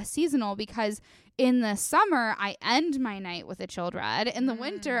bit less seasonal, because in the summer, I end my night with a chilled red. In the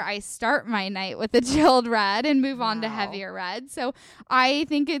winter, I start my night with a chilled red and move on to heavier red. So I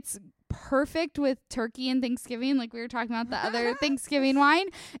think it's perfect with turkey and Thanksgiving, like we were talking about the other Thanksgiving wine.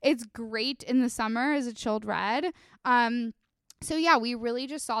 It's great in the summer as a chilled red. So yeah, we really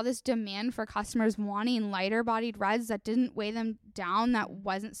just saw this demand for customers wanting lighter bodied reds that didn't weigh them down, that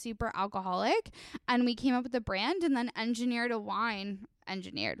wasn't super alcoholic. And we came up with a brand and then engineered a wine.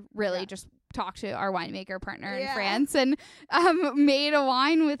 Just talked to our winemaker partner in France and made a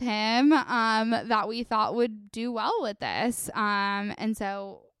wine with him that we thought would do well with this. And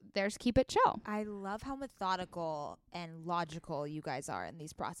so there's Keep It Chill. I love how methodical and logical you guys are in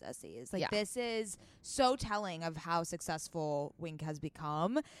these processes. Like, this is so telling of how successful WINC has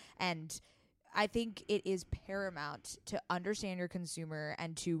become. And I think it is paramount to understand your consumer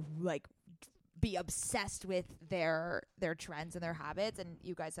and to, like, be obsessed with their trends and their habits. And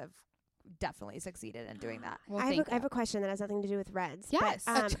you guys have definitely succeeded in doing that. Well, I have a question that has nothing to do with reds. Yes.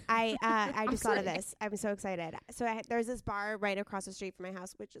 But, I just thought of this. I'm so excited. So there's this bar right across the street from my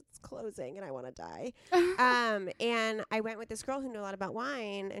house, which is closing, and I want to die. And I went with this girl who knew a lot about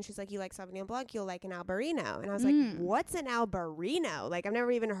wine, and she's like, you like Sauvignon Blanc, you'll like an Albarino. And I was like, what's an Albarino? Like, I've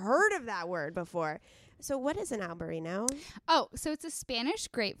never even heard of that word before. So what is an Albarino? Oh, so it's a Spanish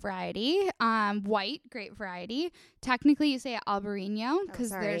grape variety, white grape variety. Technically, you say Albarino because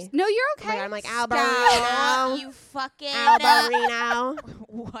sorry. No, you're Oh my okay. God, I'm like Stop, Albarino. you fucking Albarino.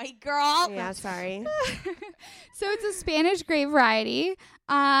 white girl. Yeah, sorry. So it's a Spanish grape variety,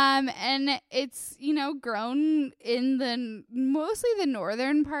 and it's grown in mostly the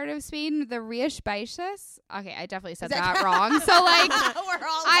northern part of Spain, the Rías Baixas. Okay, I definitely said that wrong. So like, we're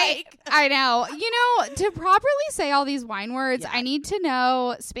all like, I know. To properly say all these wine words, Yeah. I need to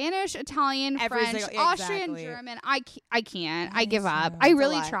know Spanish, Italian, Every French, single- Austrian, exactly. German. I can't. I give up. That's I a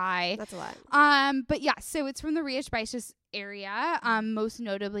really lot. try. That's a lot. But yeah, so it's from the Rías Baixas area, most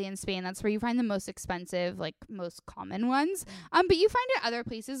notably in Spain. That's where you find the most expensive, like most common ones. But you find it other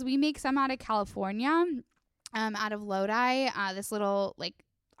places. We make some out of California, out of Lodi, this little like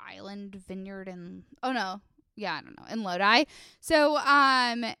island vineyard in in Lodi. So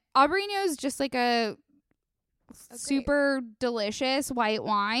Albarino is just like a super delicious white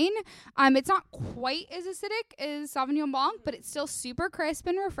wine. It's not quite as acidic as Sauvignon Blanc, but it's still super crisp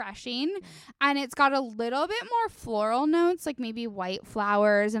and refreshing. And it's got a little bit more floral notes, like maybe white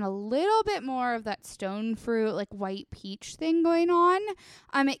flowers and a little bit more of that stone fruit, like white peach thing going on.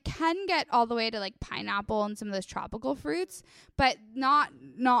 It can get all the way to like pineapple and some of those tropical fruits, but not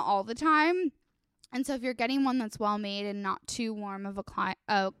all the time. And so if you're getting one that's well made and not too warm of a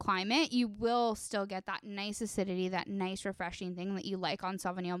climate, you will still get that nice acidity, that nice refreshing thing that you like on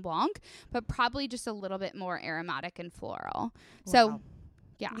Sauvignon Blanc, but probably just a little bit more aromatic and floral. So,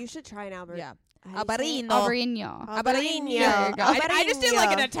 yeah. You should try an Albarino. Yeah. How do you say it? Albarino. Albarino. There you go. I just did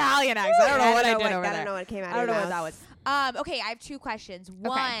like an Italian accent. I don't know what I did over I there. don't know what came out I don't of know your what that mouth. was. Okay, I have two questions.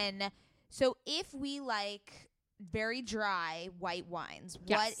 One, so if we like very dry white wines,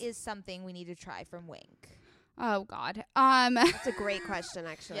 Yes. what is something we need to try from WINC? Oh, God. That's a great question,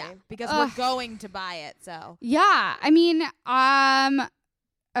 actually. Yeah, because we're going to buy it. So Yeah. I mean,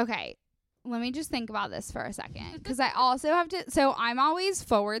 okay. Let me just think about this for a second, because I also have to. So I'm always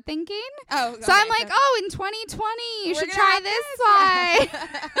forward thinking. oh, So I'm like, in 2020, you should try this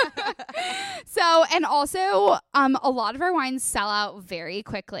wine. So, and also, a lot of our wines sell out very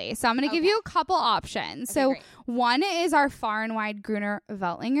quickly. So I'm going to give you a couple options. Okay, So great. one is our Far and Wide Gruner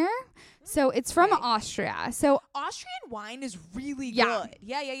Veltlinger. So it's from Austria. So Austrian wine is really Yeah. good.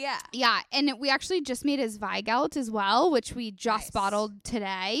 Yeah. yeah, and we actually just made a Zweigelt as well, which we just Nice. bottled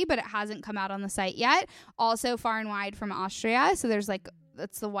today, but it hasn't come out on the site yet. Also Far and Wide from Austria. So there's like,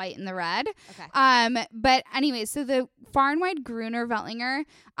 that's the white and the red. Okay. But anyway, so the Far and Wide Gruner Veltlinger,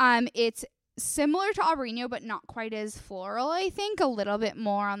 it's similar to Albarino, but not quite as floral, I think. A little bit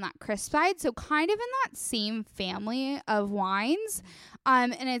more on that crisp side. So kind of in that same family of wines.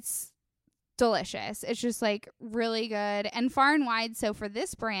 And it's delicious. It's just like really good and Far and Wide. So for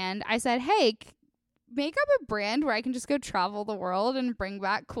this brand, I said, hey, make up a brand where I can just go travel the world and bring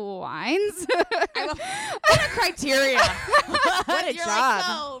back cool wines. What a criteria. What a You're job. Like,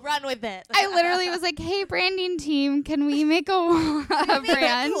 no, run with it. I literally was like, hey, branding team, can we make a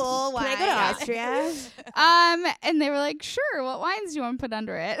brand? Cool Can I go to Austria? And they were like, sure, what wines do you want to put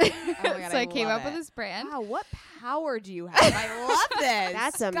under it? Oh my God, So I I came love up with it. this brand. Wow, what power do you have? I love this.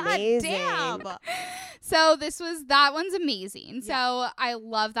 That's God amazing. damn. So that one's amazing. So I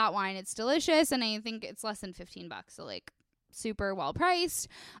love that wine. It's delicious, and I think it's less than $15. So like super well priced.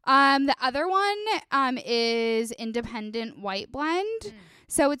 The other one is Independent White Blend.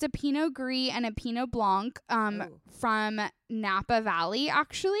 So it's a Pinot Gris and a Pinot Blanc from Napa Valley,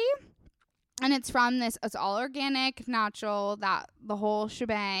 actually. And it's from this, it's all organic, natural, the whole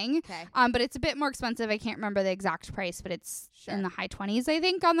shebang. Okay. But it's a bit more expensive. I can't remember the exact price, but it's in the high 20s, I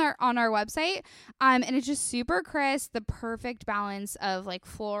think, on our website. And it's just super crisp, the perfect balance of like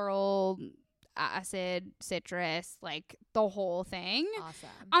floral, acid, citrus, like the whole thing. Awesome.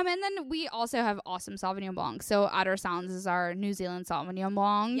 And then we also have awesome Sauvignon Blanc. So Outer Sounds is our New Zealand Sauvignon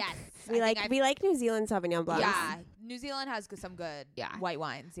Blanc. Yes. We like New Zealand Sauvignon Blancs. Yeah. New Zealand has some good white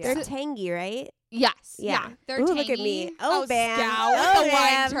wines. Yeah. They're tangy, right? Yes. Yeah. They're Ooh, tangy. look at me. Oh, Oh, bam. scout Oh, the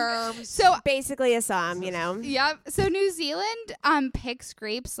bam. wine terms. So Basically a somm, you know. Yep. So New Zealand picks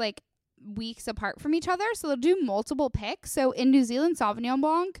grapes like weeks apart from each other, so they'll do multiple picks. So in New Zealand, Sauvignon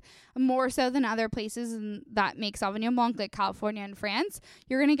Blanc, more so than other places that make Sauvignon Blanc, like California and France,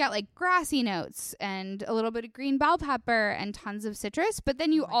 you're gonna get like grassy notes and a little bit of green bell pepper and tons of citrus. But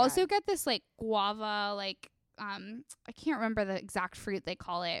then you also get this like guava, like I can't remember the exact fruit they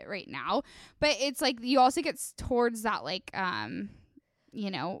call it right now, but it's like you also get towards that like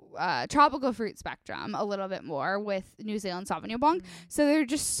tropical fruit spectrum a little bit more with New Zealand Sauvignon Blanc. So they're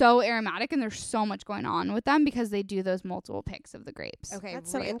just so aromatic, and there's so much going on with them because they do those multiple picks of the grapes. Okay,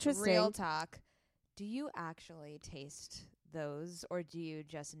 That's so interesting. Real talk. Do you actually taste those, or do you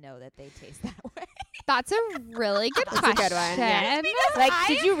just know that they taste that way? That's a really good question. That's a good one. Yeah. Like,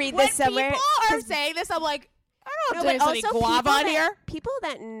 did you read this somewhere? When people are saying this, I'm like, I don't know No, if but there's any also guava on here. people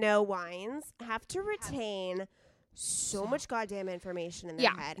that know wines have to retain so much goddamn information in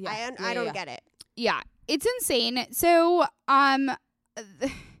their head. Yeah. I don't get it. Yeah, it's insane. So,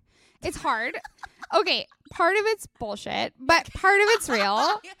 it's hard. Okay, part of it's bullshit, but part of it's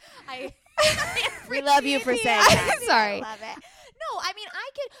real. We love you for saying I'm that. sorry. I love it. No, I mean, I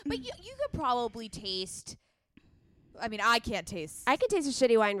could, but you could probably taste. I mean, I can't taste. I could taste a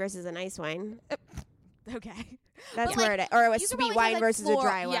shitty wine versus a nice wine. Okay. That's But, where like, it is. Or a you could sweet probably wine taste, like, versus a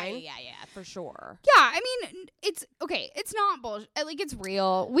dry floral- wine. Yeah, for sure. Yeah, I mean, it's okay. It's not bullshit. Like, it's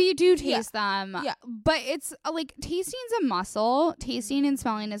real. We do taste them. Yeah. But it's like tasting's a muscle. Tasting and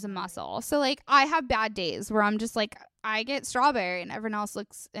smelling is a muscle. So, like, I have bad days where I'm just like, I get strawberry and everyone else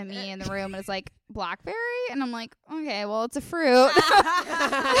looks at me in the room and it's like blackberry. And I'm like, okay, well, it's a fruit.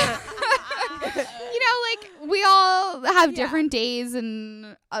 You know, like, we all have different days.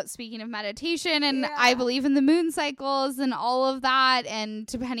 And speaking of meditation, and I believe in the moon cycles and all of that. And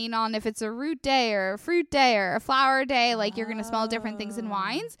depending on if it's a root day or a fruit day or a flower day, like, you're going to smell different things in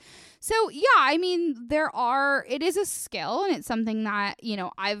wines. So, yeah, I mean, it is a skill, and it's something that, you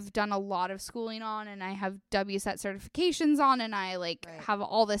know, I've done a lot of schooling on, and I have WSET certifications on, and I, like, have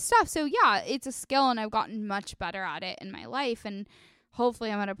all this stuff. So, yeah, it's a skill, and I've gotten much better at it in my life, and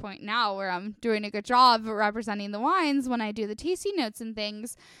hopefully I'm at a point now where I'm doing a good job representing the wines when I do the tasting notes and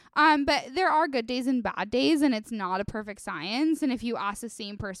things. But there are good days and bad days, and it's not a perfect science. And if you ask the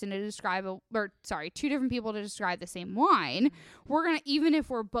same person to describe two different people to describe the same wine, we're going to, even if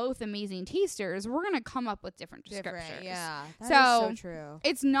we're both amazing tasters, we're going to come up with different descriptors. Yeah. That So is so true.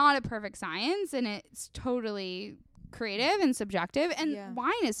 It's not a perfect science, and it's totally creative and subjective, and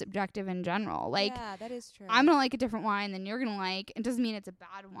wine is subjective in general. Like, yeah, that is true. I'm gonna like a different wine than you're gonna like. It doesn't mean it's a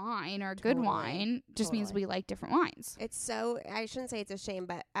bad wine or a good wine. It just means we like different wines. It's so, I shouldn't say it's a shame,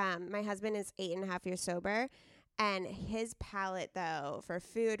 but my husband is 8.5 years sober, and his palate, though, for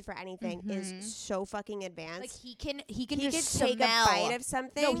food, for anything, is so fucking advanced. Like, he can just smell. take a bite of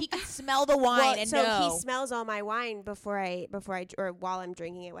something. No, he can smell the wine and so know. he smells all my wine before I or while I'm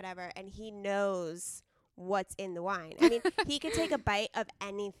drinking it, whatever, and he knows what's in the wine. I mean, he could take a bite of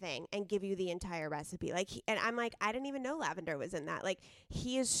anything and give you the entire recipe. Like, and I'm like, I didn't even know lavender was in that. Like,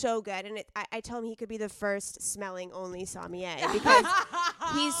 he is so good, and I tell him he could be the first smelling only sommelier because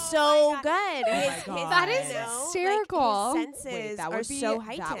he's so good. That is hysterical. Like, his senses are so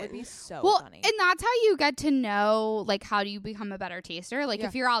heightened. That would be so funny. And that's how you get to know, like, how do you become a better taster? Like,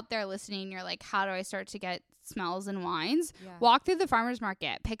 if you're out there listening, you're like, how do I start to get smells and wines? Walk through the farmer's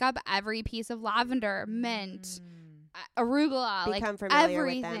market, pick up every piece of lavender, mint, arugula, Become like familiar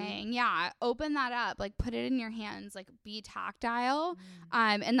with everything. them. Yeah, open that up, like, put it in your hands, like, be tactile.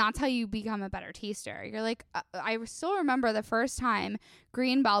 And that's how you become a better taster. You're like, I still remember the first time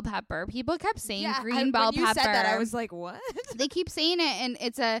green bell pepper. People kept saying green bell when you pepper. said that, I was like, what? They keep saying it, and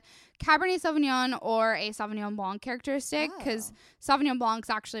it's a Cabernet Sauvignon or a Sauvignon Blanc characteristic, because Sauvignon Blanc is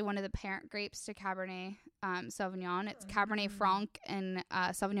actually one of the parent grapes to Cabernet Sauvignon. It's Cabernet Franc and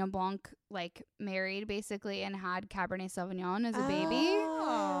Sauvignon Blanc, like, married basically, and had Cabernet Sauvignon as a baby.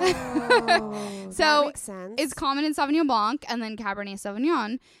 So that makes sense. it's common in Sauvignon Blanc and then Cabernet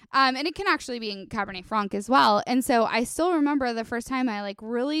Sauvignon. And it can actually be in Cabernet Franc as well. And so I still remember the first time I, like,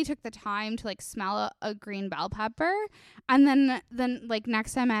 really took the time to, like, smell a green bell pepper. And then like,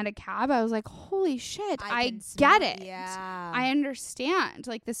 next time I had a cab, I was like, holy shit, I get it. Yeah. I understand.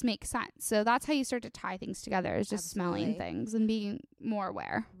 Like, this makes sense. So that's how you start to tie things together, is just smelling things and being more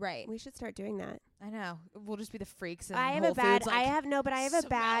aware. Right. We should start doing that. I know. We'll just be the freaks. And I have Whole a bad. Foods, like, I have a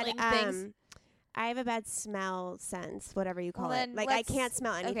bad. things. I have a bad smell sense, whatever you call it. then Like, I can't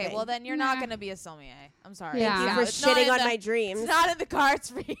smell anything. Okay, well, then you're not going to be a sommelier. I'm sorry. Yeah. Thank you No, for it's not shitting in on the- my dreams. It's not in the cards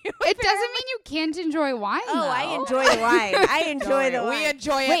for you. It doesn't mean you can't enjoy wine. Oh, I though. enjoy the wine. I enjoy the wine. We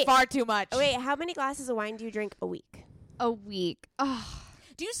enjoy it Wait. far too much. Wait, how many glasses of wine do you drink a week? A week. Oh.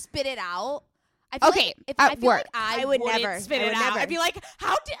 Do you spit it out? I feel Okay, like if at I feel work. like I would wouldn't never. spit I it would out. never. I'd be like,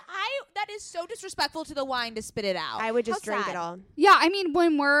 how did I? That is so disrespectful to the wine to spit it out. I would just How drink sad. it all. Yeah, I mean,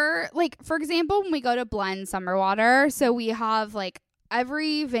 when we're, like, for example, when we go to blend summer water, so we have, like,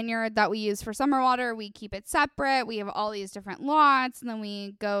 every vineyard that we use for summer water, we keep it separate. We have all these different lots, and then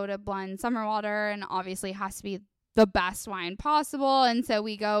we go to blend summer water, and obviously it has to be the best wine possible. And so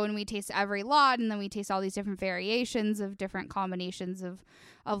we go and we taste every lot, and then we taste all these different variations of different combinations of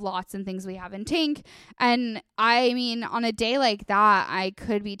lots and things we have in tank. And I mean, on a day like that, I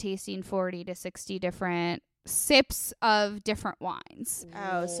could be tasting 40 to 60 different sips of different wines.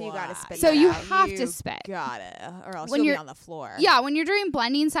 Oh, so you gotta spit. So that you out. have to spit. Gotta, or else When you'll you're- be on the floor. Yeah, when you're doing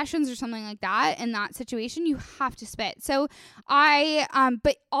blending sessions or something like that, in that situation, you have to spit. So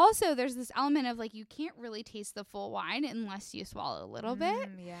but also there's this element of like you can't really taste the full wine unless you swallow a little bit.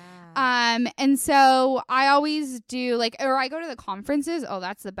 Yeah. And so I always do or I go to the conferences. Oh,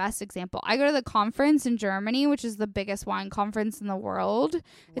 that's the best example. I go to the conference in Germany, which is the biggest wine conference in the world.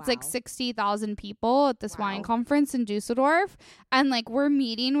 It's like 60,000 people at this wine conference in Dusseldorf. And like we're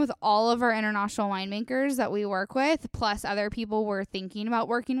meeting with all of our international winemakers that we work with, plus other people we're thinking about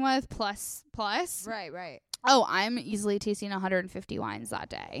working with, plus. Right. Oh, I'm easily tasting 150 wines that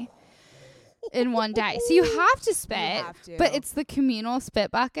day. In one day. So you have to spit, but it's the communal spit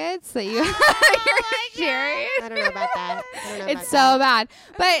buckets that you're sharing. I don't know about that. It's so bad.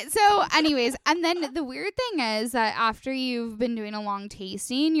 But so anyways, and then the weird thing is that after you've been doing a long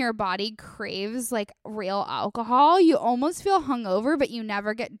tasting, your body craves like real alcohol. You almost feel hungover, but you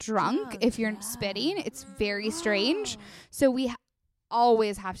never get drunk if you're spitting. It's very strange. So we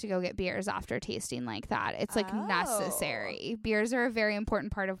always have to go get beers after tasting like that. It's like necessary. Beers are a very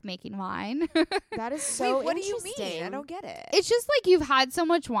important part of making wine. That is so Wait, what do you interesting. mean? I don't get it. It's just like you've had so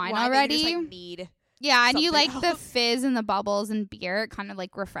much wine already. That you just, like, need yeah, and you like something the fizz and the bubbles and beer. It kind of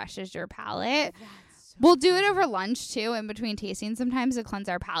like refreshes your palate. We'll do it over lunch too, in between tasting sometimes to cleanse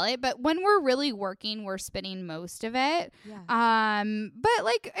our palate. But when we're really working, we're spitting most of it. Yeah. But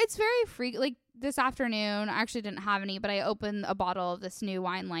like it's very free. Like this afternoon, I actually didn't have any, but I opened a bottle of this new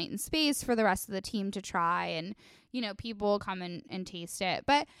wine, Light and Space, for the rest of the team to try, and people will come and taste it.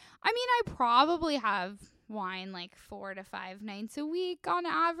 But I mean, I probably have wine like 4 to 5 nights a week on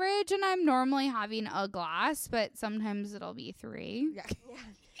average, and I'm normally having a glass, but sometimes it'll be 3. Yeah.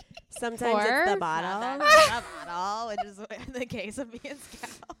 Sometimes 4. it's the bottle. The bottle, which is in the case of me and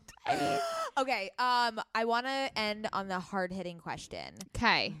Scout. Okay, I want to end on the hard-hitting question.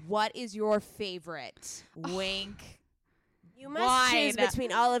 Okay. What is your favorite WINC? You must choose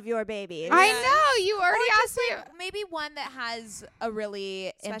between all of your babies. I know. You already asked me. Maybe one that has a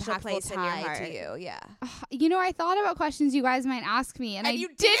really Special impactful place in your tie heart. to you. Yeah. I thought about questions you guys might ask me, and I you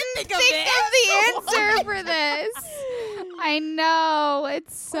didn't think of the answer for this. I know.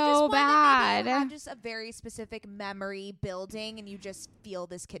 It's so bad. You have just a very specific memory building, and you just feel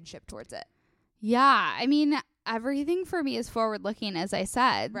this kinship towards it. Yeah. I mean, everything for me is forward looking, as I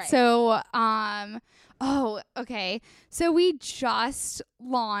said. Right. So, okay. So we just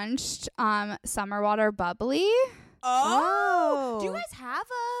launched Summer Water Bubbly. Oh. Do you guys have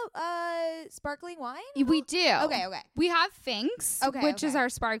a sparkling wine? We do. Okay. We have Finks, which is our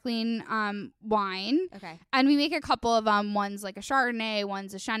sparkling wine. Okay. And we make a couple of them. One's like a Chardonnay,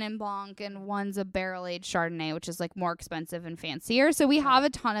 one's a Chenin Blanc, and one's a barrel-aged Chardonnay, which is like more expensive and fancier. So we have a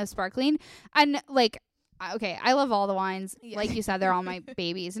ton of sparkling. And like, okay, I love all the wines. Yeah. Like you said, they're all my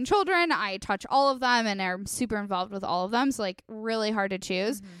babies and children. I touch all of them and am super involved with all of them. So like really hard to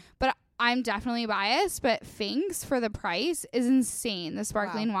choose. Mm-hmm. But I'm definitely biased, but Finks for the price is insane. The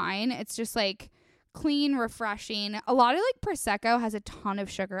sparkling wine, it's just like clean, refreshing. A lot of like Prosecco has a ton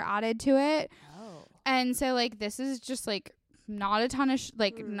of sugar added to it. Oh. And so like this is just like not a ton of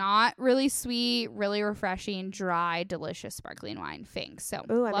not really sweet, really refreshing, dry, delicious sparkling wine. Finks. So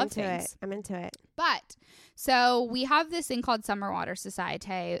love Finks. I'm into it. But so we have this thing called Summer Water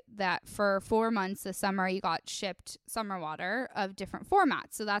Society that for 4 months this summer you got shipped summer water of different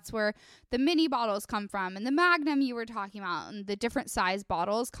formats. So that's where the mini bottles come from, and the Magnum you were talking about, and the different size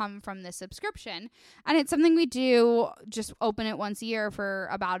bottles come from this subscription. And it's something we do, just open it once a year for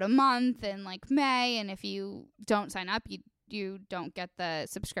about a month in like May, and if you don't sign up, you don't get the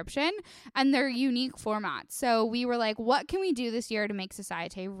subscription, and they're unique formats. So we were like, what can we do this year to make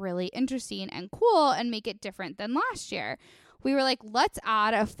Societe really interesting and cool and make it different than last year? We were like, let's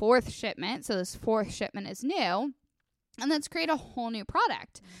add a 4th shipment. So this 4th shipment is new. And let's create a whole new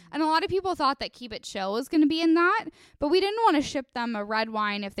product. And a lot of people thought that Keep It Chill was going to be in that, but we didn't want to ship them a red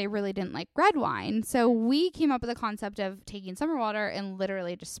wine if they really didn't like red wine. So we came up with the concept of taking summer water and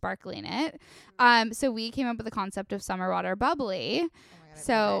literally just sparkling it. So we came up with the concept of Summer Water Bubbly.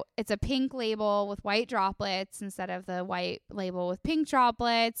 So it's a pink label with white droplets instead of the white label with pink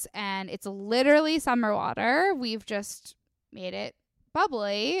droplets. And it's literally summer water. We've just made it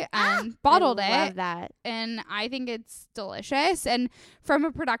bubbly and bottled it. I love that. And I think it's delicious. And from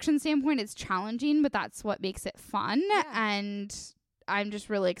a production standpoint, it's challenging, but that's what makes it fun. Yeah. And I'm just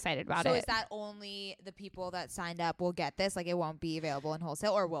really excited about it. So is that only the people that signed up will get this? Like it won't be available in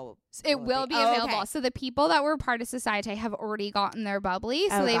wholesale, or will it will be available. Okay. So the people that were part of Societe have already gotten their bubbly.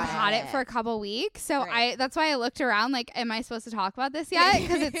 So they've had it for a couple weeks. So that's why I looked around like, am I supposed to talk about this yet?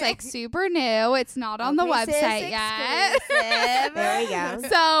 Because it's like super new. It's not on the website yet. There we go.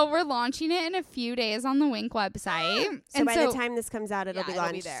 So we're launching it in a few days on the WINC website. So by the time this comes out, it'll be launched.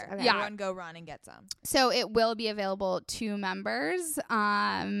 It'll be there. Okay. Yeah. Everyone go run and get some. So it will be available to members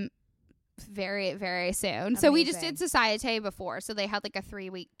very, very soon. Amazing. So we just did Societe before. So they had like a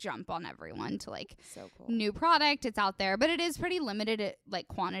 3-week jump on everyone to like new product. It's out there, but it is pretty limited at like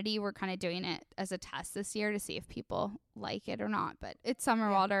quantity. We're kind of doing it as a test this year to see if people like it or not. But it's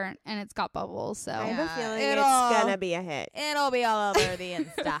summer water and it's got bubbles. So I have a feeling it's going to be a hit. It'll be all over the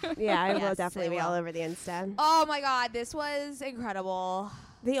Insta. Yeah, it will definitely be all over the Insta. Oh my God, this was incredible.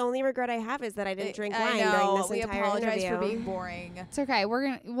 The only regret I have is that I didn't drink wine during this entire interview. We apologize for being boring. It's okay.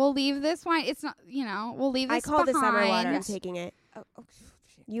 We'll leave this wine. It's not, we'll leave this I called behind. the summer water. I'm taking it. Oh,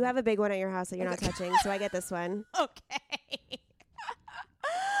 you have a big one at your house that you're not touching, so I get this one. Okay.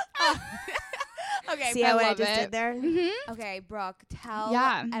 Okay. See how I just did there? Mm-hmm. Okay, Brooke, tell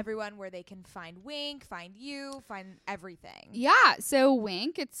everyone where they can find WINC, find you, find everything. Yeah, so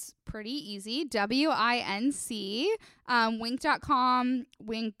WINC, it's pretty easy. WINC, WINC.com,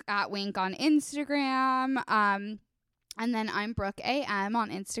 WINC at WINC on Instagram. And then I'm Brooke AM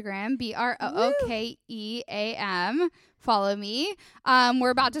on Instagram, BROOKEAM. Follow me. We're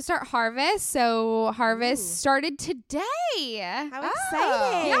about to start harvest. So harvest started today. How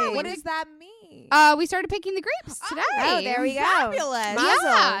exciting. Yeah, what does that mean? We started picking the grapes today. Oh, there we go. Fabulous.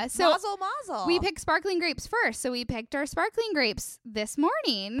 Yeah. So mazel. We picked sparkling grapes first. So we picked our sparkling grapes this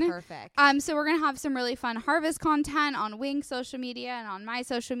morning. Perfect. So we're going to have some really fun harvest content on WINC social media and on my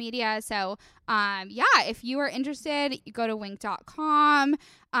social media. So if you are interested, you go to WINC.com.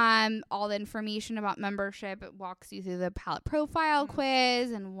 All the information about membership, it walks you through the palette profile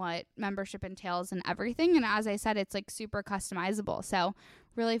quiz and what membership entails and everything. And as I said, it's like super customizable. So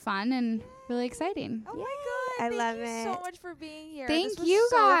really fun and really exciting. Oh my God. I love it. Thank you so much for being here. Thank you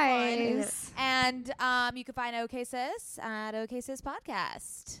guys. And you can find OK Sis at OK Sis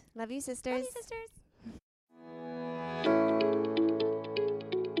Podcast. Love you, sisters. Love you, sisters.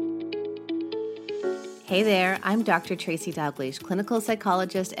 Hey there, I'm Dr. Tracy Dalgleish, clinical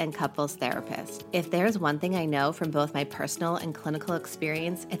psychologist and couples therapist. If there's one thing I know from both my personal and clinical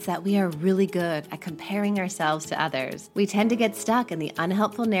experience, it's that we are really good at comparing ourselves to others. We tend to get stuck in the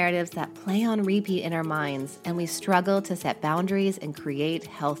unhelpful narratives that play on repeat in our minds, and we struggle to set boundaries and create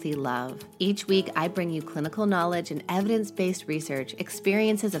healthy love. Each week, I bring you clinical knowledge and evidence-based research,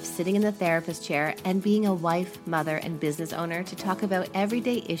 experiences of sitting in the therapist chair, and being a wife, mother, and business owner to talk about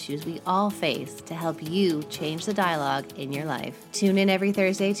everyday issues we all face to help you change the dialogue in your life. Tune in every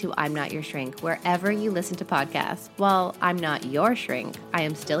Thursday to I'm Not Your Shrink, wherever you listen to podcasts. While I'm not your shrink, I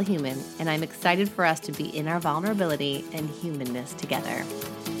am still human, and I'm excited for us to be in our vulnerability and humanness together.